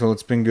on, guys. Well,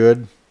 it's been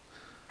good.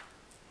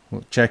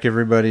 We'll check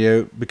everybody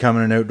out.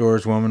 Becoming an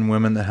Outdoors Woman,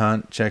 Women That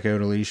Hunt. Check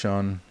out Alicia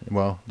on,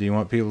 well, do you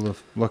want people to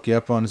look you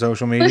up on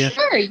social media? For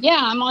sure, yeah.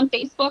 I'm on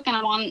Facebook and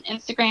I'm on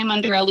Instagram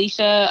under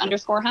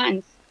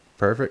Alicia_Hines.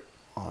 Perfect.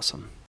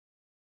 Awesome.